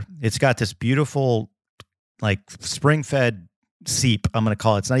there, it's got this beautiful, like, spring-fed seep, I'm going to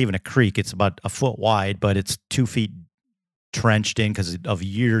call it. It's not even a creek. It's about a foot wide, but it's 2 feet trenched in because of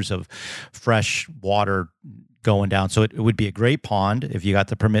years of fresh water going down. So it would be a great pond if you got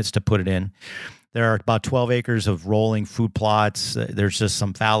the permits to put it in. There are about 12 acres of rolling food plots. There's just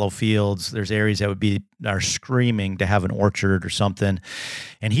some fallow fields. There's areas that are screaming to have an orchard or something.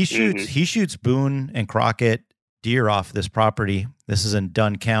 And he shoots Boone and Crockett deer off this property. This is in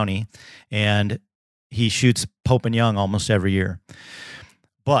Dunn County, and he shoots Pope and Young almost every year.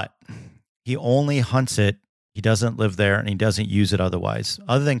 But he only hunts it. He doesn't live there, and he doesn't use it otherwise.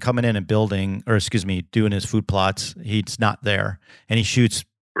 Other than coming in and doing his food plots, he's not there. And he shoots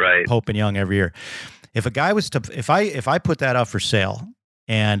Pope and Young every year. If a guy was to, if I put that up for sale,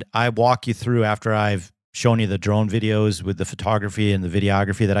 and I walk you through after I've shown you the drone videos with the photography and the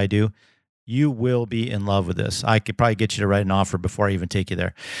videography that I do, you will be in love with this. I could probably get you to write an offer before I even take you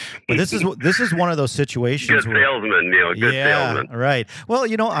there. But this is one of those situations. Good salesman, Good salesman. Right. Well,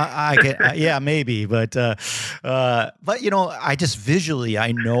 I get, yeah, maybe, but I just visually,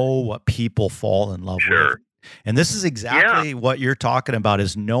 I know what people fall in love with. And this is exactly what you're talking about,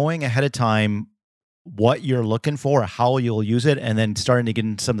 is knowing ahead of time what you're looking for, how you'll use it, and then starting to get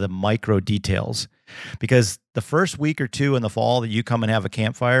into some of the micro details. Because the first week or two in the fall that you come and have a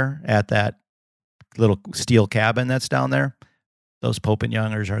campfire at that little steel cabin that's down there, those Pope and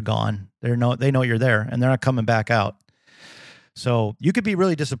Youngers are gone. They know you're there, and they're not coming back out. So you could be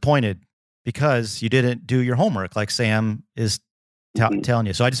really disappointed because you didn't do your homework, like Sam is telling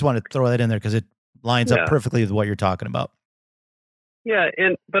you. So I just wanted to throw that in there because it lines up perfectly with what you're talking about. Yeah,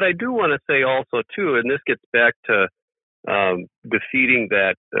 but I do want to say also too, and this gets back to defeating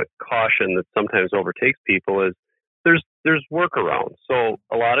that caution that sometimes overtakes people, is there's workarounds. So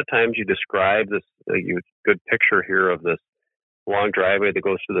a lot of times you describe this good picture here of this long driveway that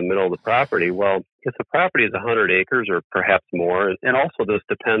goes through the middle of the property. Well, if the property is 100 acres or perhaps more, and also this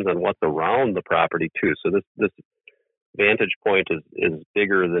depends on what's around the property too. So this vantage point is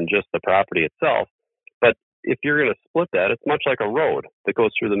bigger than just the property itself. But if you're going to split that, it's much like a road that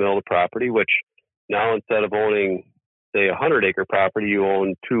goes through the middle of the property, which now instead of owning, say, a 100-acre property, you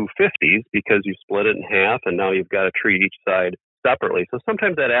own two 50s because you split it in half, and now you've got to treat each side separately. So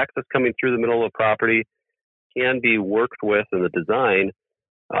sometimes that access coming through the middle of the property can be worked with in the design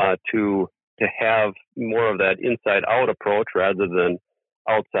to have more of that inside-out approach rather than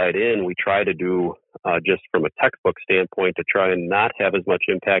outside in. We try to do just from a textbook standpoint to try and not have as much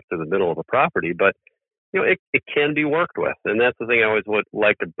impact to the middle of the property, but it can be worked with. And that's the thing I always would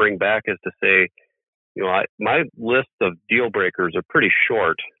like to bring back, is to say, my list of deal breakers are pretty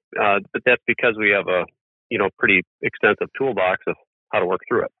short, but that's because we have a pretty extensive toolbox of how to work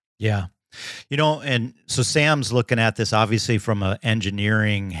through it. Yeah. And so Sam's looking at this obviously from an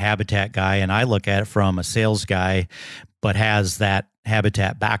engineering habitat guy, and I look at it from a sales guy, but has that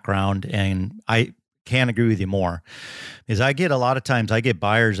habitat background. And I can't agree with you more, because I get a lot of times, I get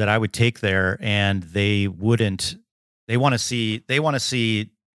buyers that I would take there and they want to see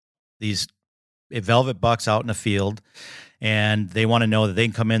these velvet bucks out in the field, and they want to know that they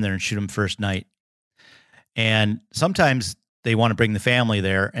can come in there and shoot them first night. And sometimes they want to bring the family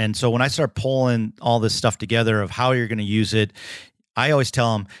there. And so when I start pulling all this stuff together of how you're going to use it, I always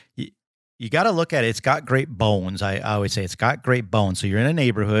tell them, you got to look at it. It's got great bones. I always say it's got great bones. So you're in a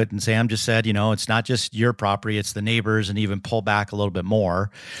neighborhood, and Sam just said, it's not just your property, it's the neighbors, and even pull back a little bit more.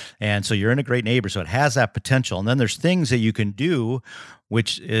 And so you're in a great neighbor. So it has that potential. And then there's things that you can do,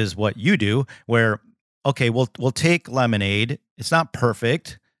 which is what you do, where, okay, we'll take lemonade. It's not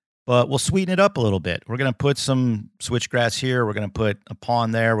perfect, but we'll sweeten it up a little bit. We're going to put some switchgrass here. We're going to put a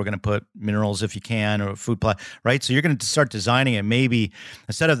pond there. We're going to put minerals if you can, or food plot, right? So you're going to start designing it. Maybe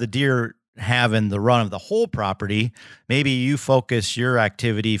instead of the deer having the run of the whole property, maybe you focus your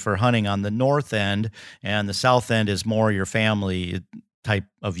activity for hunting on the north end, and the south end is more your family type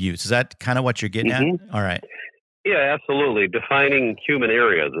of use. Is that kind of what you're getting at? All right. Yeah, absolutely. Defining human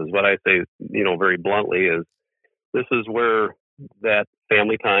areas is what I say, very bluntly, is this is where that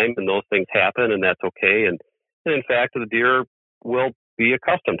family time and those things happen, and that's okay. And in fact, the deer will be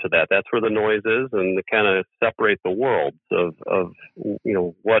accustomed to that. That's where the noise is, and to kind of separate the worlds of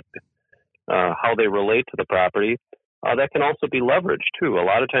what how they relate to the property. That can also be leveraged too. A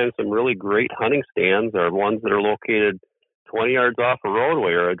lot of times, some really great hunting stands are ones that are located 20 yards off a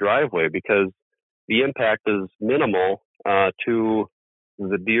roadway or a driveway, because the impact is minimal to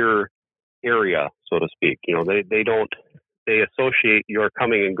the deer area, so to speak. They associate your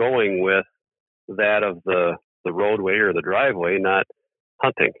coming and going with that of the roadway or the driveway, not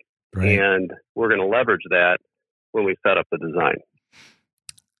hunting. Right. And we're going to leverage that when we set up the design.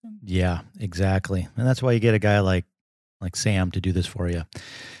 Yeah, exactly. And that's why you get a guy like Sam to do this for you.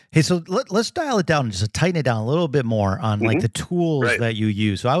 Hey, so let's dial it down and just tighten it down a little bit more on like the tools that you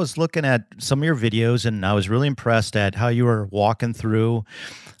use. So I was looking at some of your videos, and I was really impressed at how you were walking through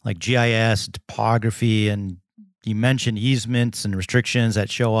like GIS, topography, and you mentioned easements and restrictions that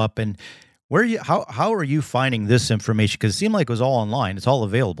show up. And how are you finding this information? Because it seemed like it was all online. It's all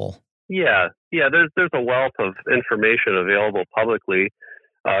available. Yeah. There's a wealth of information available publicly.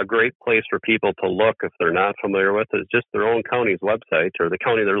 A great place for people to look if they're not familiar with it is just their own county's website or the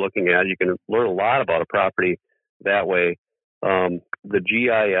county they're looking at. You can learn a lot about a property that way. The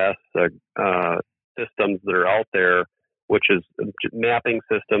GIS systems that are out there, which is mapping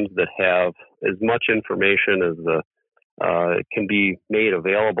systems that have as much information as can be made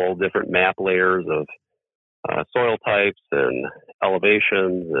available, different map layers of soil types and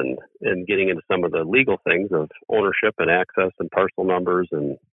elevations, and getting into some of the legal things of ownership and access and parcel numbers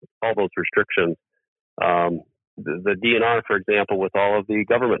and all those restrictions. The DNR, for example, with all of the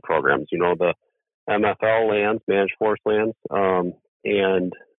government programs, the MFL lands, managed forest lands,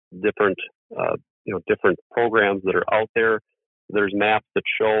 and different programs that are out there. There's maps that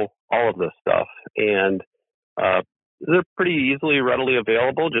show all of this stuff, and they're pretty easily, readily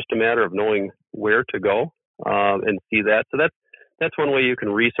available. Just a matter of knowing where to go and see that. So that's one way you can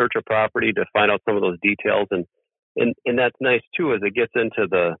research a property to find out some of those details. And And that's nice too, as it gets into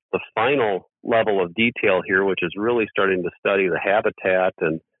the final level of detail here, which is really starting to study the habitat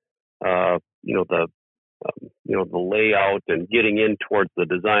and the the layout and getting in towards the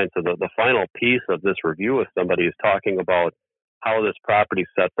design. So the final piece of this review with somebody is talking about how this property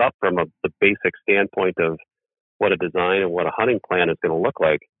sets up from the basic standpoint of what a design and what a hunting plan is going to look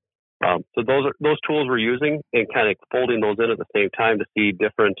like. So those tools we're using, and kind of folding those in at the same time to see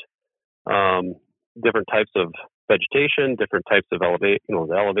different types of vegetation, different types of the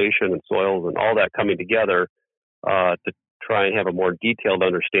elevation and soils and all that coming together to try and have a more detailed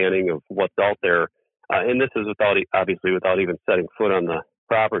understanding of what's out there. And this is without even setting foot on the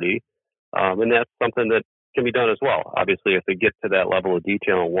property. And that's something that can be done as well. Obviously, if they get to that level of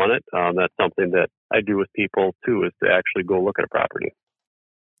detail and want it, that's something that I do with people too, is to actually go look at a property.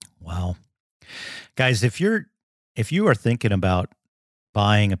 Wow. Guys, if you are thinking about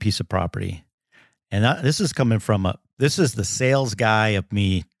buying a piece of property, and this is coming from this is the sales guy of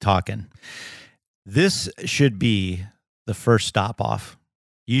me talking, this should be the first stop off.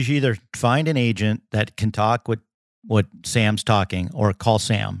 You should either find an agent that can talk what Sam's talking, or call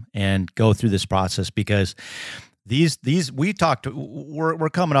Sam and go through this process, because we're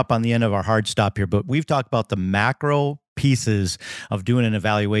coming up on the end of our hard stop here, but we've talked about the macro pieces of doing an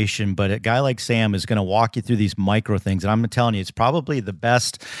evaluation, but a guy like Sam is going to walk you through these micro things. And I'm telling you, it's probably the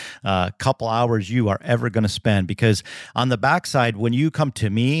best couple hours you are ever going to spend, because on the backside, when you come to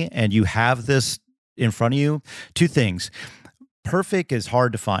me and you have this in front of you, two things. Perfect is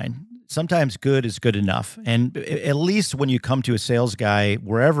hard to find. Sometimes good is good enough. And at least when you come to a sales guy,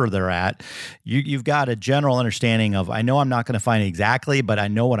 wherever they're at, you've got a general understanding of, I know I'm not going to find it exactly, but I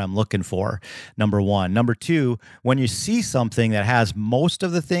know what I'm looking for, number one. Number two, when you see something that has most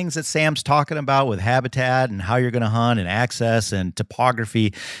of the things that Sam's talking about with habitat and how you're going to hunt and access and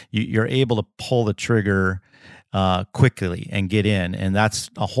topography, you're able to pull the trigger quickly and get in. And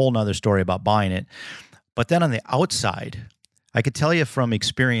that's a whole nother story about buying it. But then on the outside, I could tell you from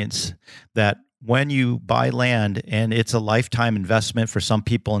experience that when you buy land, and it's a lifetime investment for some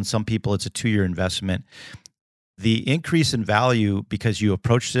people, and some people it's a 2-year investment, the increase in value, because you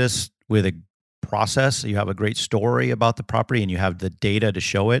approach this with a process, you have a great story about the property, and you have the data to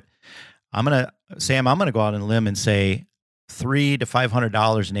show it. Sam, I'm going to go out on a limb and say $300 to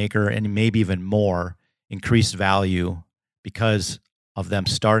 $500 an acre, and maybe even more, increased value because of them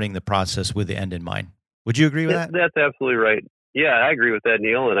starting the process with the end in mind. Would you agree with that? That's absolutely right. Yeah, I agree with that,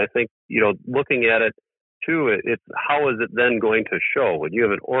 Neil. And I think, looking at it too, it's how is it then going to show? When you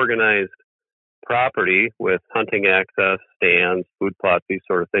have an organized property with hunting access, stands, food plots, these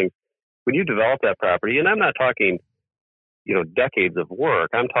sort of things, when you develop that property, and I'm not talking, decades of work,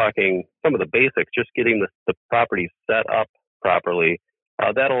 I'm talking some of the basics, just getting the property set up properly.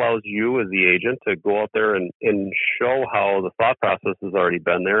 That allows you as the agent to go out there and show how the thought process has already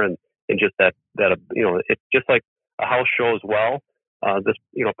been there, and just that it's just like a house shows well. This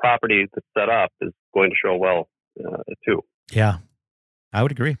property that's set up is going to show well too. Yeah, I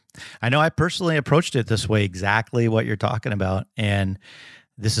would agree. I know I personally approached it this way, exactly what you're talking about, and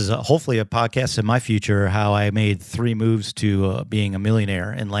this is hopefully a podcast in my future, how I made 3 moves to being a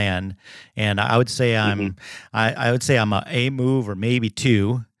millionaire in land. And I would say I would say I'm a move, or maybe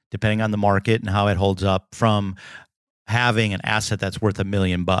 2, depending on the market and how it holds up, from having an asset that's worth $1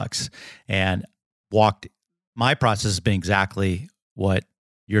 million, and my process has been exactly what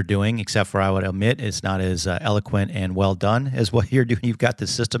you're doing, except for, I would admit, it's not as eloquent and well done as what you're doing. You've got this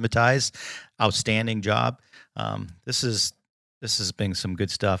systematized, outstanding job. This has been some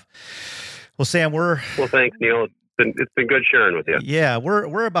good stuff. Well, Sam, well, thanks, Neil. It's been good sharing with you. Yeah,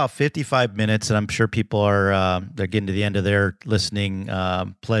 we're about 55 minutes, and I'm sure people are they're getting to the end of their listening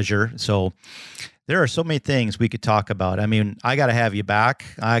pleasure. So there are so many things we could talk about. I mean, I got to have you back.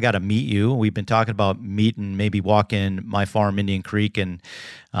 I got to meet you. We've been talking about meeting, maybe walking my farm, Indian Creek, and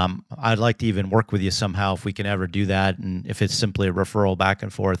I'd like to even work with you somehow if we can ever do that. And if it's simply a referral back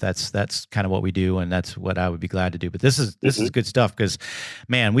and forth, that's kind of what we do, and that's what I would be glad to do. But this is good stuff, because,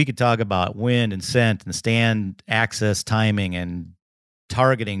 man, we could talk about wind and scent and stand access, timing, and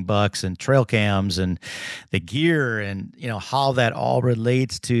targeting bucks and trail cams and the gear, and how that all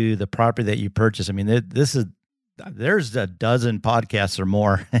relates to the property that you purchase. I mean, there's a dozen podcasts or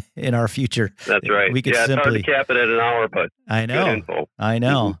more in our future. That's right. We could it's hard to cap it at an hour, but I know. Good info. I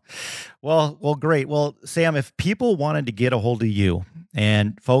know. Well, great. Well, Sam, if people wanted to get a hold of you,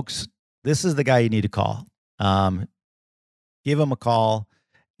 and folks, this is the guy you need to call. Give him a call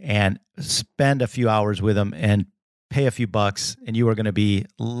and spend a few hours with him and pay a few bucks, and you are going to be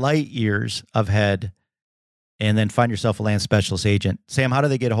light years ahead and then find yourself a land specialist agent. Sam, how do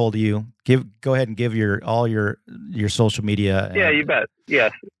they get a hold of you? Go ahead and give all your social media. Yeah, you bet.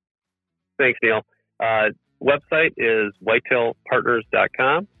 Yes. Thanks, Neil. Website is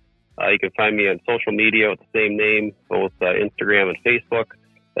whitetailpartners.com. You can find me on social media with the same name, both Instagram and Facebook.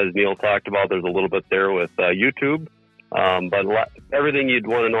 As Neil talked about, there's a little bit there with YouTube. But everything you'd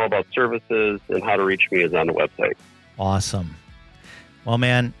want to know about services and how to reach me is on the website. Awesome. Well,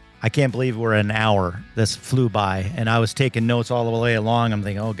 man, I can't believe we're an hour. This flew by, and I was taking notes all the way along. I'm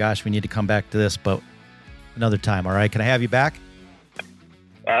thinking, oh gosh, we need to come back to this, but another time. All right, can I have you back?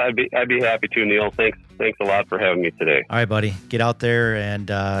 I'd be happy to, Neil. Thanks a lot for having me today. All right, buddy. Get out there and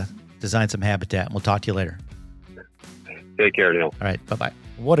design some habitat. We'll talk to you later. Take care, Neil. All right, bye-bye.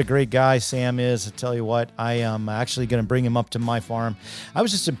 What a great guy Sam is. I tell you what, I am actually going to bring him up to my farm. I was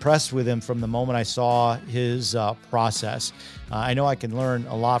just impressed with him from the moment I saw his process. I know I can learn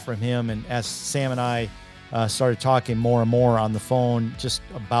a lot from him. And as Sam and I started talking more and more on the phone just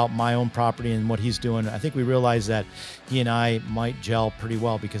about my own property and what he's doing, I think we realized that he and I might gel pretty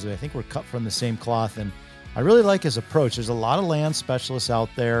well because I think we're cut from the same cloth. And I really like his approach. There's a lot of land specialists out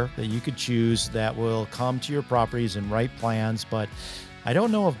there that you could choose that will come to your properties and write plans, but I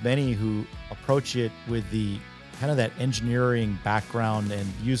don't know of many who approach it with the kind of that engineering background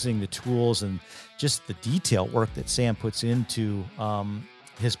and using the tools and just the detail work that Sam puts into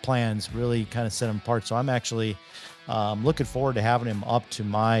his plans really kind of set him apart. So I'm actually looking forward to having him up to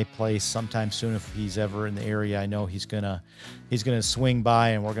my place sometime soon if he's ever in the area. I know he's gonna swing by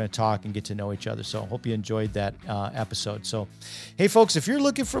and we're gonna talk and get to know each other. So I hope you enjoyed that episode. So, hey folks, if you're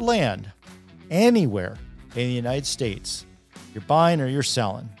looking for land anywhere in the United States, you're buying or you're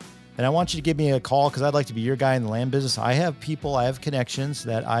selling, and I want you to give me a call because I'd like to be your guy in the land business. I have connections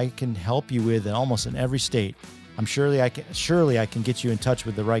that I can help you with in almost in every state. I'm surely I can get you in touch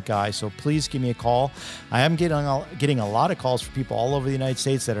with the right guy. So please give me a call. I am getting a lot of calls from people all over the United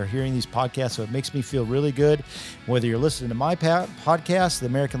States that are hearing these podcasts. So it makes me feel really good. Whether you're listening to my podcast, the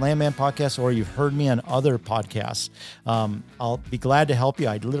American Landman podcast, or you've heard me on other podcasts, I'll be glad to help you.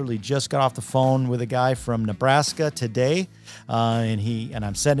 I literally just got off the phone with a guy from Nebraska today, and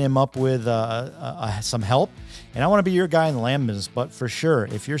I'm setting him up with some help. And I want to be your guy in the land business. But for sure,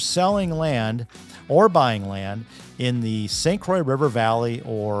 if you're selling land or buying land in the St. Croix River Valley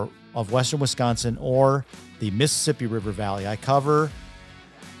or of Western Wisconsin or the Mississippi River Valley, I cover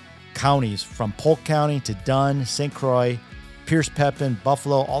counties from Polk County to Dunn, St. Croix, Pierce Pepin,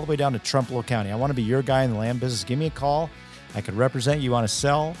 Buffalo, all the way down to Trempealeau County. I want to be your guy in the land business. Give me a call. I could represent you on a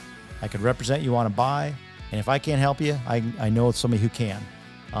sell. I could represent you on a buy. And if I can't help you, I know somebody who can.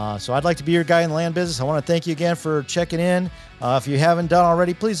 So I'd like to be your guy in the land business. I want to thank you again for checking in. If you haven't done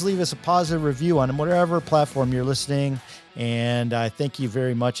already, please leave us a positive review on whatever platform you're listening. And I thank you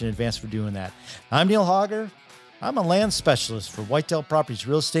very much in advance for doing that. I'm Neil Hogger. I'm a land specialist for Whitetail Properties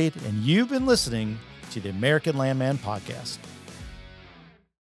Real Estate, and you've been listening to the American Landman Podcast.